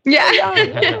 It's so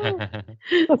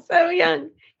young. So young.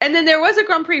 And then there was a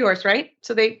Grand Prix horse, right?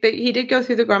 So he did go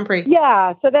through the Grand Prix.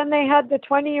 Yeah. So then they had the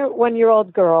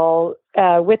 21-year-old girl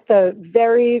with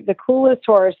the coolest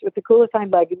horse with the coolest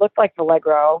hind leg. He looked like the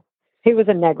Allegro. He was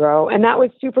a Negro. And that was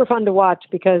super fun to watch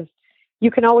because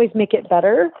you can always make it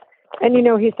better. And,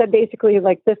 he said basically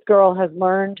like this girl has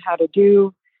learned how to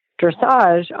do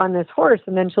dressage on this horse,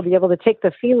 and then she'll be able to take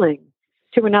the feeling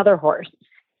to another horse.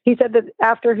 He said that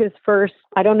after his first,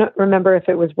 I don't remember if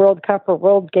it was World Cup or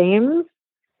World Games,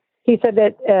 he said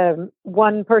that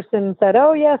one person said,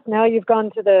 oh, yes, now you've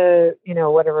gone to the,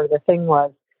 whatever the thing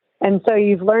was. And so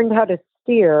you've learned how to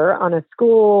steer on a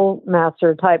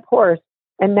schoolmaster type horse,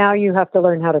 and now you have to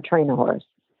learn how to train a horse.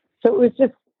 So it was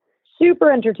just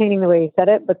super entertaining the way he said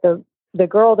it. But the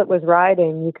girl that was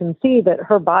riding, you can see that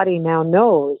her body now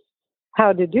knows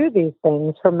how to do these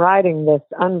things from riding this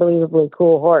unbelievably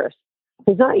cool horse.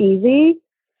 It's not easy,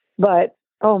 but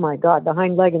oh my God, the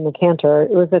hind leg and the canter,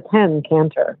 it was a 10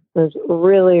 canter. It was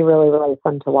really, really, really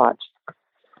fun to watch.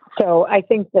 So I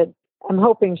think that I'm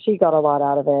hoping she got a lot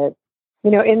out of it.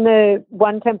 In the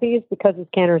one tempies, because his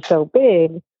canter is so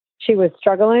big, she was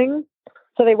struggling.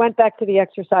 So they went back to the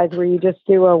exercise where you just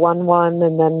do a 1-1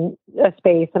 and then a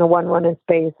space and a 1-1 and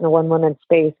space and a 1-1 and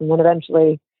space. And then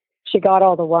eventually she got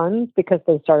all the ones because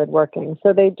they started working.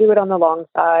 So they do it on the long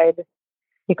side.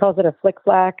 He calls it a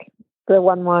flick-flack, the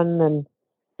 1-1, and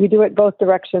you do it both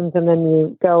directions, and then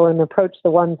you go and approach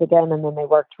the ones again, and then they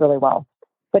worked really well.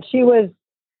 But she was,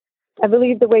 I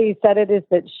believe the way he said it is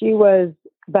that she was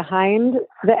behind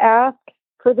the ask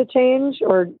for the change,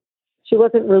 or she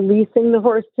wasn't releasing the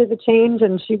horse to the change,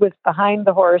 and she was behind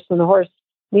the horse, and the horse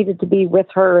needed to be with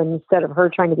her instead of her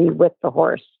trying to be with the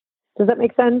horse. Does that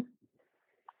make sense?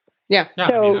 Yeah.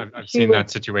 So I've seen that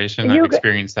situation. I've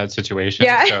experienced that situation.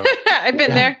 Yeah, so. I've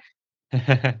been there.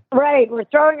 Right. We're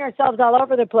throwing ourselves all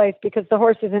over the place because the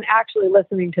horse isn't actually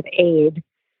listening to the aid.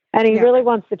 And he really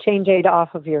wants the change aid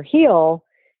off of your heel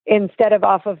instead of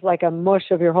off of like a mush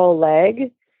of your whole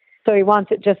leg. So he wants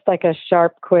it just like a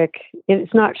sharp, quick,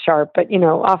 it's not sharp, but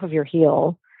off of your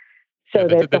heel. So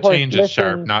that the horse change is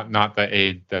sharp, not the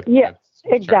aid.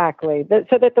 Exactly.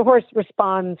 So that the horse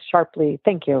responds sharply.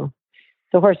 Thank you.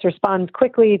 The horse responds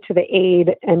quickly to the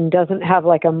aid and doesn't have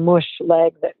like a mush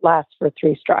leg that lasts for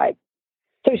 3 strides.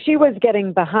 So she was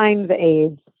getting behind the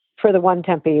aids for the 1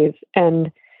 tempies,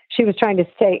 and she was trying to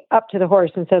stay up to the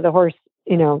horse instead of the horse,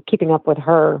 keeping up with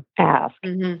her ask.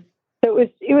 Mm-hmm. So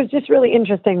it was just really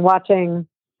interesting watching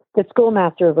the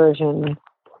schoolmaster version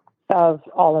of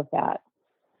all of that.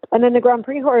 And then the Grand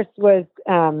Prix horse was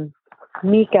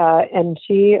Mika, and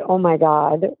she, oh my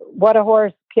God, what a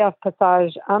horse, Piaf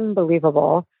Passage,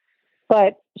 unbelievable.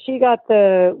 But she got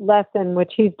the lesson,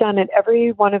 which he's done at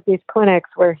every one of these clinics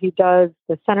where he does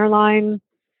the centerline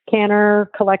canter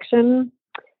collection.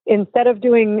 Instead of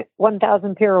doing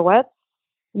 1,000 pirouettes,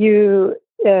 you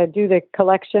do the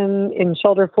collection in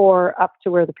shoulder 4 up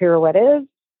to where the pirouette is,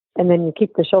 and then you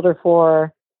keep the shoulder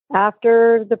 4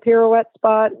 after the pirouette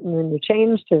spot, and then you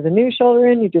change to the new shoulder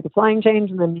in, you do the flying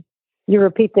change, and then you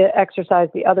repeat the exercise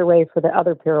the other way for the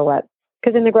other pirouette.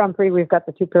 Because in the Grand Prix, we've got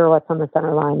the 2 pirouettes on the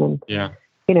center line. And,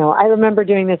 I remember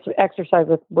doing this exercise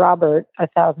with Robert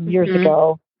 1,000 years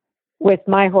ago with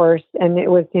my horse. And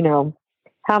it was,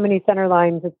 how many center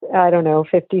lines? I don't know,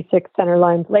 56 center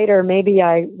lines later, maybe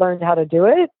I learned how to do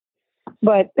it.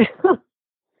 But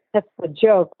that's a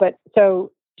joke. But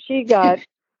so she got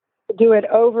to do it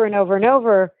over and over and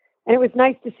over. And it was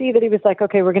nice to see that he was like,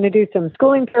 okay, we're going to do some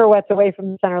schooling pirouettes away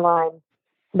from the center line.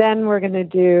 Then we're going to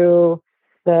do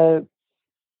the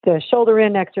shoulder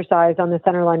in exercise on the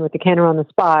center line with the canter on the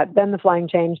spot, then the flying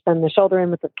change, then the shoulder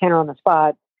in with the canter on the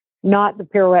spot, not the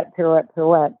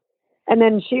pirouette. And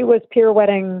then she was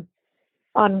pirouetting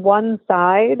on one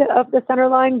side of the center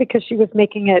line because she was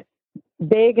making it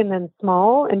big and then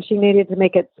small, and she needed to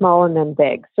make it small and then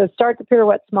big. So start the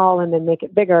pirouette small and then make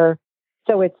it bigger.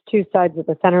 So it's 2 sides of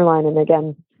the center line. And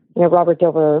again, Robert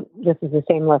Dover, this is the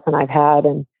same lesson I've had.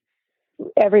 And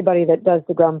everybody that does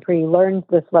the Grand Prix learns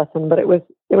this lesson, but it was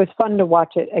fun to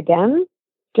watch it again,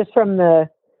 just from the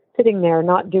sitting there,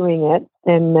 not doing it,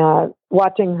 and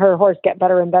watching her horse get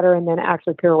better and better, and then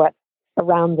actually pirouette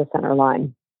around the center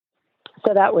line.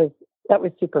 So that was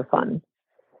super fun.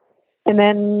 And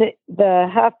then the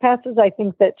half passes, I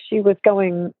think that she was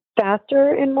going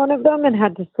faster in one of them and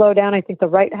had to slow down. I think the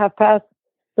right half pass,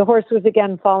 the horse was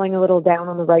again falling a little down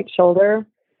on the right shoulder.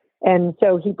 And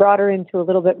so he brought her into a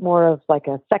little bit more of like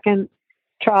a second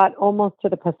trot, almost to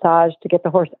the passage, to get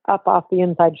the horse up off the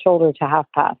inside shoulder to half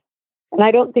pass. And I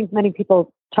don't think many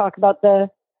people talk about the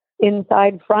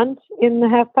inside front in the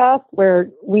half pass,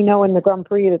 where we know in the Grand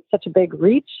Prix it's such a big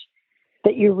reach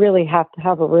that you really have to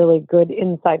have a really good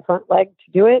inside front leg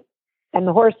to do it. And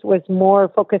the horse was more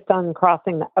focused on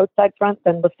crossing the outside front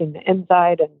than lifting the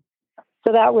inside. And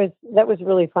so that was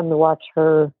really fun to watch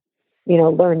her,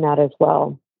 learn that as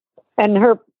well. And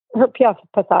her Piaffe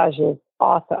Passage is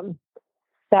awesome.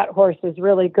 That horse is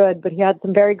really good, but he had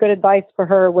some very good advice for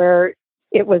her where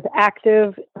it was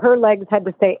active. Her legs had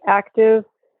to stay active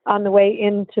on the way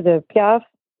into the Piaffe.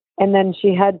 And then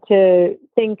she had to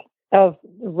think of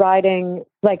riding,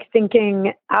 like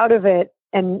thinking out of it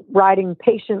and riding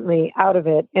patiently out of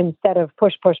it instead of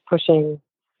pushing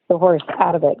the horse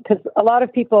out of it. Because a lot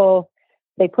of people,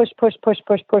 they push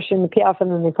in the Piaffe,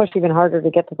 and then they push even harder to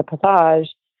get to the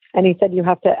Passage. And he said you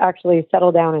have to actually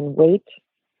settle down and wait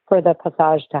for the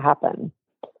Passage to happen,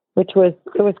 it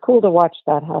was cool to watch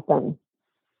that happen.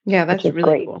 Yeah, that's really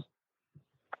great. Cool.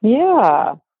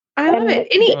 Yeah. I love it.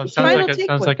 It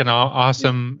sounds like an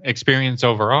awesome experience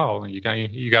overall. You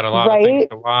got a lot of things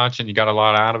to watch, and you got a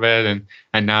lot out of it,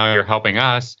 and now you're helping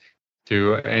us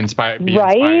to inspire. To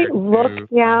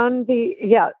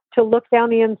look down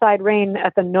the inside rein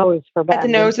at the nose for Ben. At the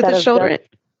nose, at the shoulder.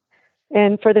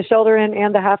 And for the shoulder in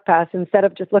and the half pass, instead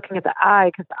of just looking at the eye,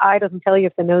 because the eye doesn't tell you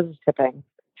if the nose is tipping.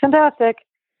 Fantastic.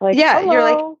 Like, hello. You're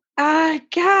like, I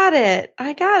got it.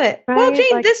 Right? Well,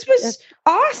 Jane, this was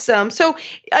awesome. So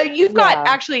you've got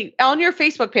actually on your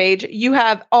Facebook page, you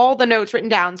have all the notes written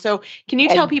down. So can you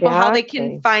tell people how they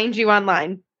can find you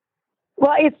online?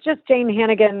 Well, it's just Jane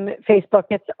Hannigan Facebook.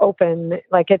 It's open.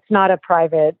 Like, it's not a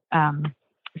private.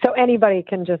 So anybody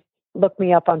can just look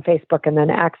me up on Facebook and then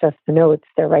access the notes.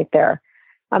 They're right there.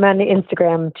 I'm on the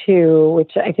Instagram too,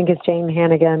 which I think is Jane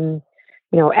Hannigan,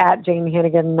 at Jane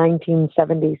Hannigan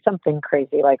 1970, something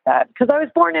crazy like that. Because I was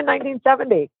born in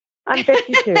 1970. I'm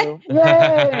 52.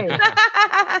 Yay!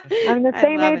 I'm the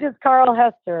same age as Carl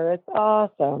Hester. It's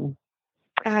awesome.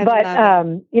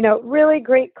 Really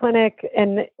great clinic,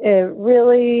 and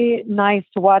really nice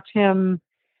to watch him.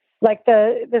 Like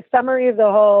the summary of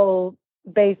the whole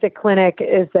basic clinic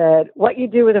is that what you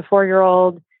do with a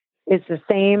 4-year-old is the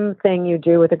same thing you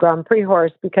do with a Grand Prix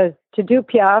horse, because to do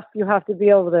Piaffe, you have to be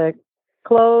able to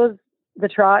close the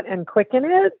trot and quicken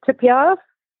it to Piaffe.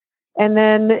 And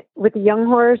then with a young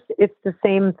horse, it's the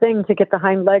same thing. To get the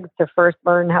hind legs to first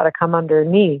learn how to come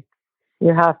underneath,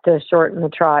 you have to shorten the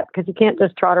trot, because you can't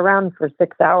just trot around for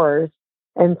 6 hours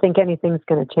and think anything's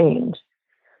going to change.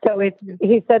 So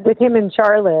he said with him and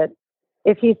Charlotte,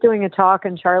 if he's doing a talk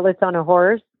and Charlotte's on a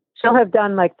horse, she'll have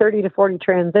done like 30 to 40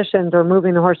 transitions or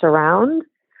moving the horse around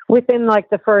within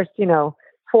like the first,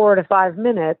 4 to 5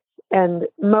 minutes. And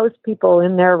most people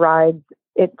in their rides,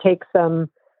 it takes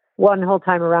them one whole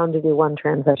time around to do one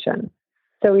transition.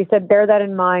 So he said, bear that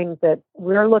in mind, that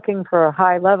we're looking for a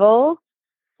high level.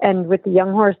 And with the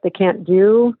young horse, they can't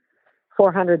do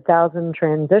 400,000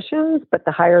 transitions, but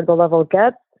the higher the level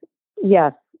gets,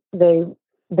 yes, they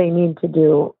need to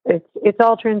do. It's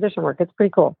all transition work. It's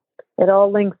pretty cool. It all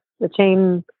links the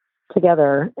chain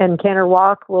together. And canter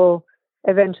walk will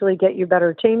eventually get you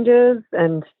better changes,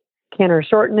 and canter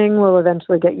shortening will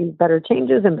eventually get you better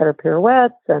changes and better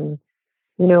pirouettes. And,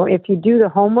 if you do the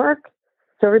homework,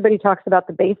 so everybody talks about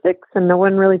the basics and no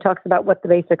one really talks about what the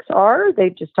basics are. They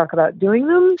just talk about doing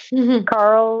them. Mm-hmm.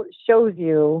 Carl shows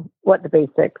you what the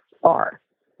basics are,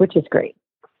 which is great.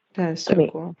 That is so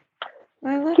cool.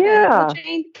 I love it. Well,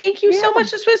 Jane, thank you so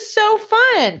much. This was so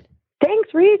fun.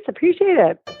 Thanks, Reese. Appreciate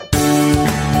it.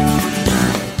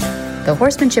 The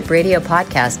Horsemanship Radio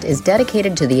podcast is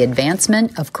dedicated to the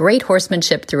advancement of great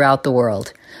horsemanship throughout the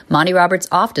world. Monty Roberts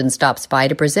often stops by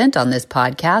to present on this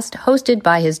podcast, hosted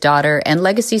by his daughter and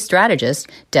legacy strategist,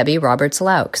 Debbie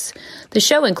Roberts-Laux. The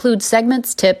show includes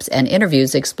segments, tips, and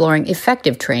interviews exploring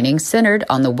effective training centered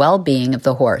on the well-being of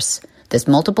the horse. This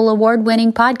multiple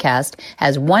award-winning podcast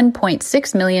has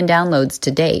 1.6 million downloads to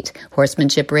date.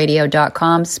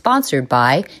 HorsemanshipRadio.com, sponsored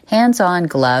by Hands On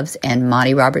Gloves and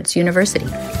Monty Roberts University.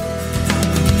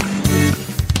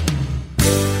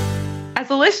 As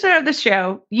a listener of the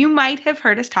show, you might have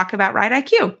heard us talk about Ride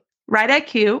IQ. Ride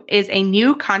IQ is a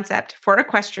new concept for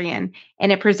equestrian,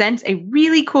 and it presents a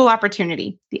really cool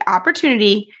opportunity. The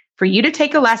opportunity for you to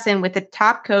take a lesson with a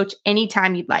top coach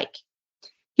anytime you'd like.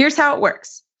 Here's how it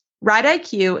works. Ride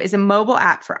IQ is a mobile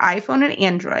app for iPhone and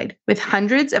Android with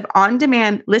hundreds of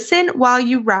on-demand listen while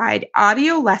you ride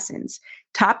audio lessons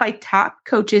taught by top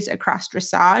coaches across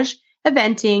dressage,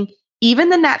 eventing, even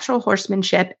the natural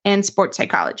horsemanship and sports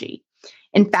psychology.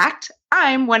 In fact,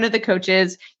 I'm one of the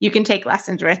coaches you can take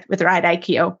lessons with Ride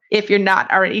IQ if you're not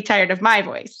already tired of my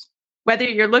voice. Whether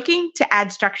you're looking to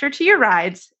add structure to your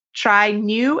rides, try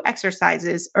new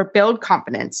exercises, or build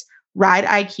confidence, Ride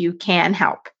IQ can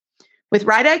help. With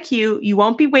Ride IQ, you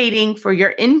won't be waiting for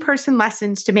your in-person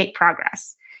lessons to make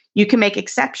progress. You can make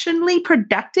exceptionally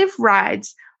productive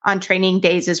rides on training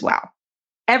days as well.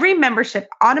 Every membership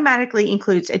automatically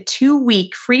includes a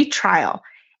 2-week free trial.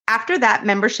 After that,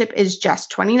 membership is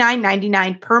just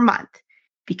 $29.99 per month.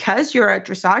 Because you're a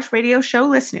Dressage Radio Show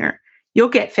listener, you'll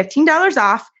get $15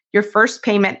 off your first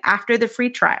payment after the free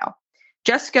trial.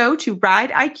 Just go to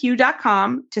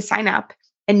rideiq.com to sign up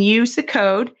and use the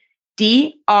code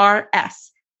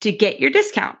DRS to get your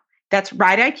discount. That's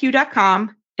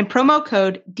rideiq.com and promo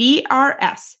code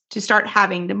DRS to start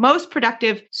having the most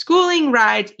productive schooling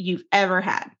rides you've ever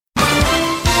had.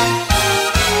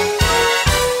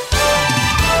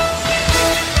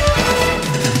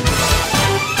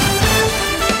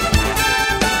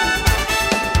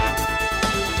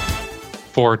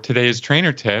 For today's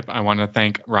trainer tip, I want to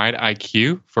thank Ride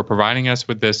IQ for providing us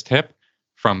with this tip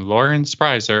from Lauren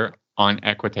Spreiser on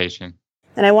equitation.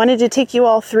 And I wanted to take you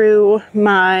all through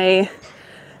my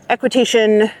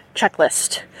equitation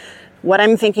checklist. What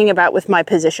I'm thinking about with my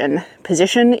position.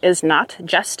 Position is not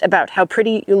just about how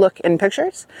pretty you look in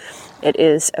pictures. It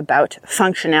is about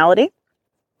functionality.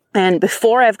 And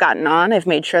before I've gotten on, I've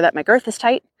made sure that my girth is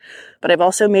tight, but I've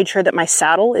also made sure that my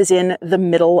saddle is in the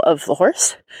middle of the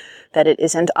horse, that it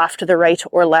isn't off to the right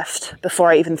or left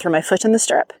before I even throw my foot in the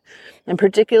stirrup. I'm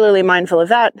particularly mindful of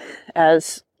that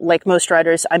as, like most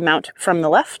riders, I mount from the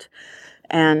left,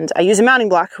 and I use a mounting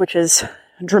block, which is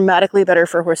dramatically better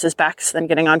for horses' backs than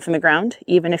getting on from the ground.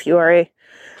 Even if you are a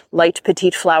light,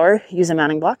 petite flower, use a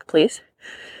mounting block, please.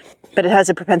 But it has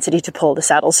a propensity to pull the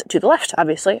saddles to the left,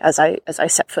 obviously, as I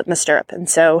set foot in the stirrup. And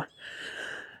so,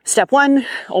 step one,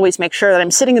 always make sure that I'm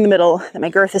sitting in the middle, that my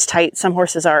girth is tight. Some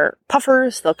horses are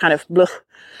puffers. They'll kind of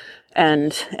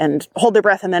and hold their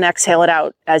breath and then exhale it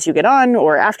out as you get on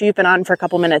or after you've been on for a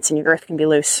couple minutes and your girth can be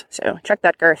loose. So check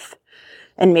that girth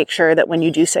and make sure that when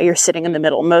you do so, you're sitting in the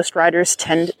middle. Most riders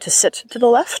tend to sit to the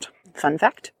left. Fun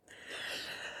fact.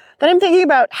 Then I'm thinking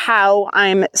about how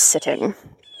I'm sitting.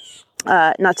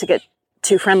 Not to get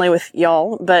too friendly with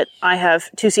y'all, but I have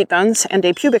 2 seat bones and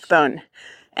a pubic bone.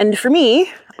 And for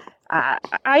me,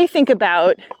 I think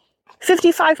about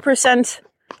 55%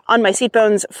 on my seat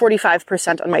bones,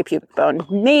 45% on my pubic bone.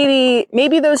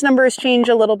 Maybe those numbers change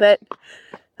a little bit.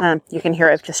 You can hear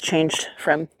I've just changed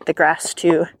from the grass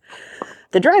to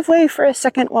the driveway for a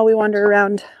second while we wander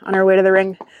around on our way to the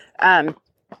ring. I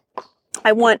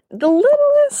want the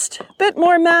littlest bit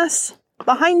more mass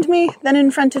behind me than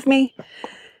in front of me.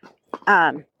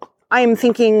 I am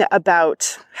thinking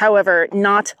about, however,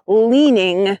 not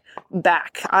leaning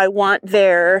back. I want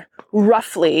there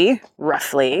roughly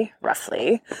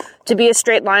to be a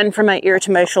straight line from my ear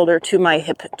to my shoulder to my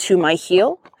hip to my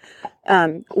heel.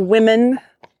 Women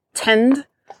tend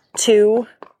to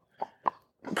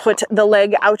put the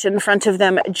leg out in front of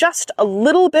them just a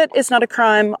little bit is not a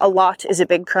crime. A lot is a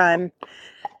big crime.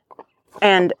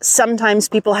 And sometimes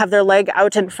people have their leg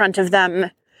out in front of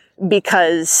them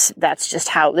because that's just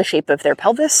how the shape of their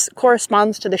pelvis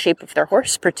corresponds to the shape of their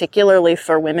horse, particularly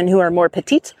for women who are more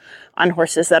petite on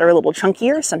horses that are a little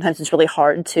chunkier. Sometimes it's really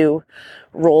hard to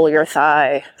roll your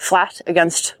thigh flat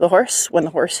against the horse when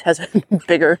the horse has a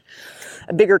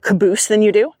bigger caboose than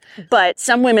you do. But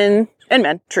some women and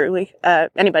men, truly,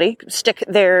 anybody, stick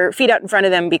their feet out in front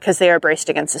of them because they are braced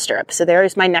against the stirrup. So there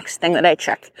is my next thing that I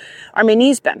check. Are my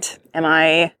knees bent? Am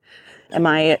I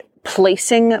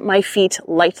placing my feet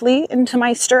lightly into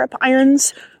my stirrup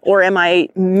irons, or am I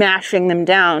mashing them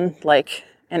down like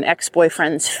an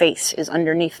ex-boyfriend's face is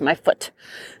underneath my foot?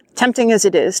 Tempting as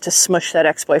it is to smush that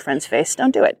ex-boyfriend's face,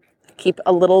 don't do it. Keep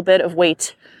a little bit of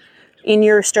weight in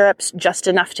your stirrups, just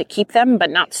enough to keep them, but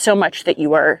not so much that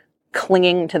you are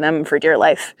clinging to them for dear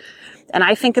life. And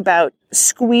I think about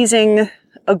squeezing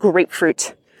a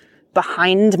grapefruit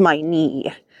behind my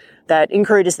knee. That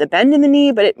encourages the bend in the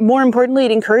knee, but more importantly,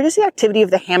 it encourages the activity of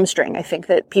the hamstring. I think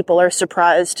that people are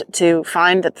surprised to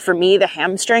find that for me, the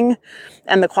hamstring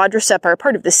and the quadricep are a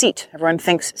part of the seat. Everyone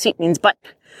thinks seat means butt.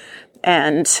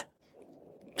 And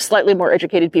slightly more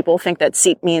educated people think that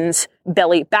seat means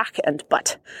belly, back, and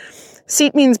butt.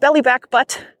 Seat means belly, back,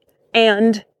 butt,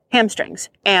 and hamstrings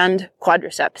and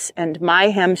quadriceps. And my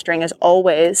hamstring is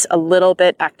always a little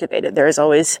bit activated. There is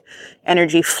always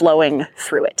energy flowing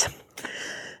through it.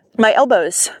 My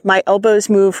elbows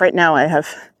move right now. I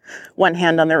have one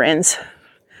hand on the reins,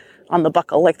 on the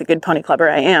buckle, like the good pony clubber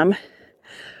I am.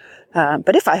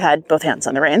 But if I had both hands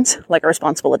on the reins, like a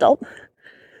responsible adult,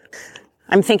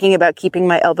 I'm thinking about keeping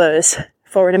my elbows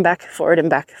forward and back, forward and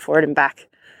back, forward and back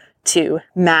to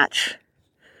match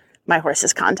my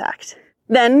horse's contact.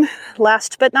 Then,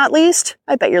 last but not least,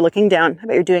 I bet you're looking down. I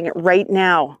bet you're doing it right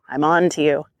now. I'm on to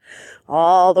you.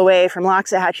 All the way from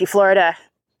Loxahatchee, Florida,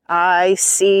 I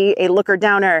see a looker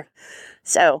downer.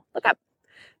 So look up.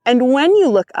 And when you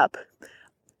look up,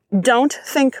 don't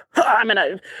think, I'm going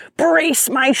to brace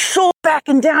my shoulder back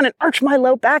and down and arch my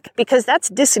low back, because that's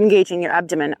disengaging your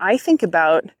abdomen. I think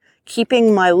about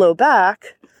keeping my low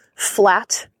back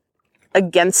flat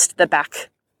against the back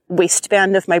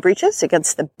waistband of my breeches,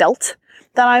 against the belt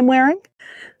that I'm wearing,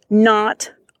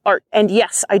 not art. And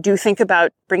yes, I do think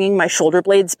about bringing my shoulder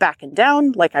blades back and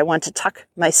down, like I want to tuck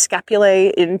my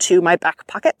scapulae into my back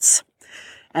pockets.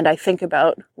 And I think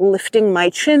about lifting my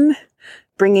chin,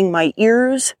 bringing my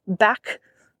ears back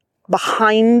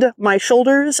behind my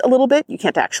shoulders a little bit. You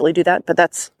can't actually do that, but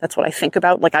that's what I think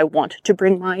about. Like I want to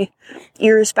bring my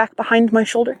ears back behind my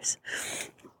shoulders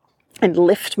and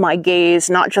lift my gaze,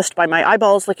 not just by my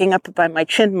eyeballs looking up, but by my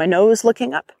chin, my nose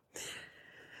looking up.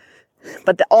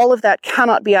 But all of that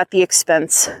cannot be at the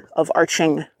expense of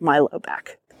arching my low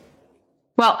back.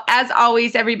 Well, as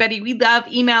always, everybody, we love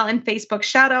email and Facebook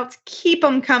shout outs. Keep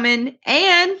them coming.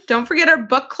 And don't forget our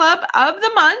book club of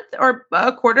the month or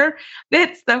a quarter.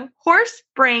 It's The Horse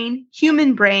Brain,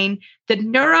 Human Brain, The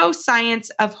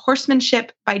Neuroscience of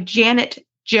Horsemanship by Janet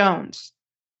Jones.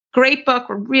 Great book.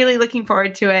 We're really looking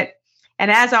forward to it.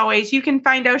 And as always, you can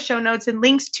find our show notes and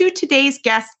links to today's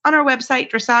guests on our website,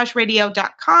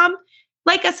 dressageradio.com.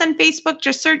 Like us on Facebook,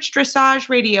 just search Dressage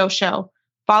Radio Show.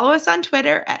 Follow us on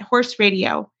Twitter at Horse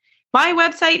Radio. My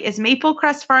website is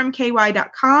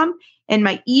maplecrestfarmky.com, and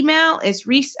my email is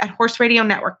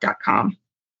reese@horseradionetwork.com.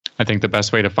 I think the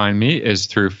best way to find me is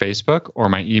through Facebook, or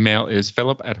my email is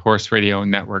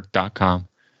philip@horseradionetwork.com.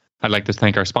 I'd like to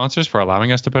thank our sponsors for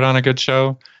allowing us to put on a good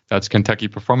show. That's Kentucky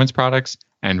Performance Products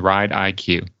and Ride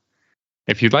IQ.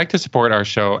 If you'd like to support our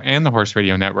show and the Horse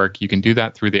Radio Network, you can do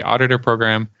that through the Auditor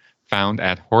program found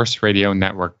at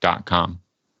horseradionetwork.com.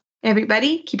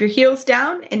 Everybody, keep your heels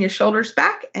down and your shoulders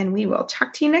back, and we will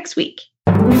talk to you next week.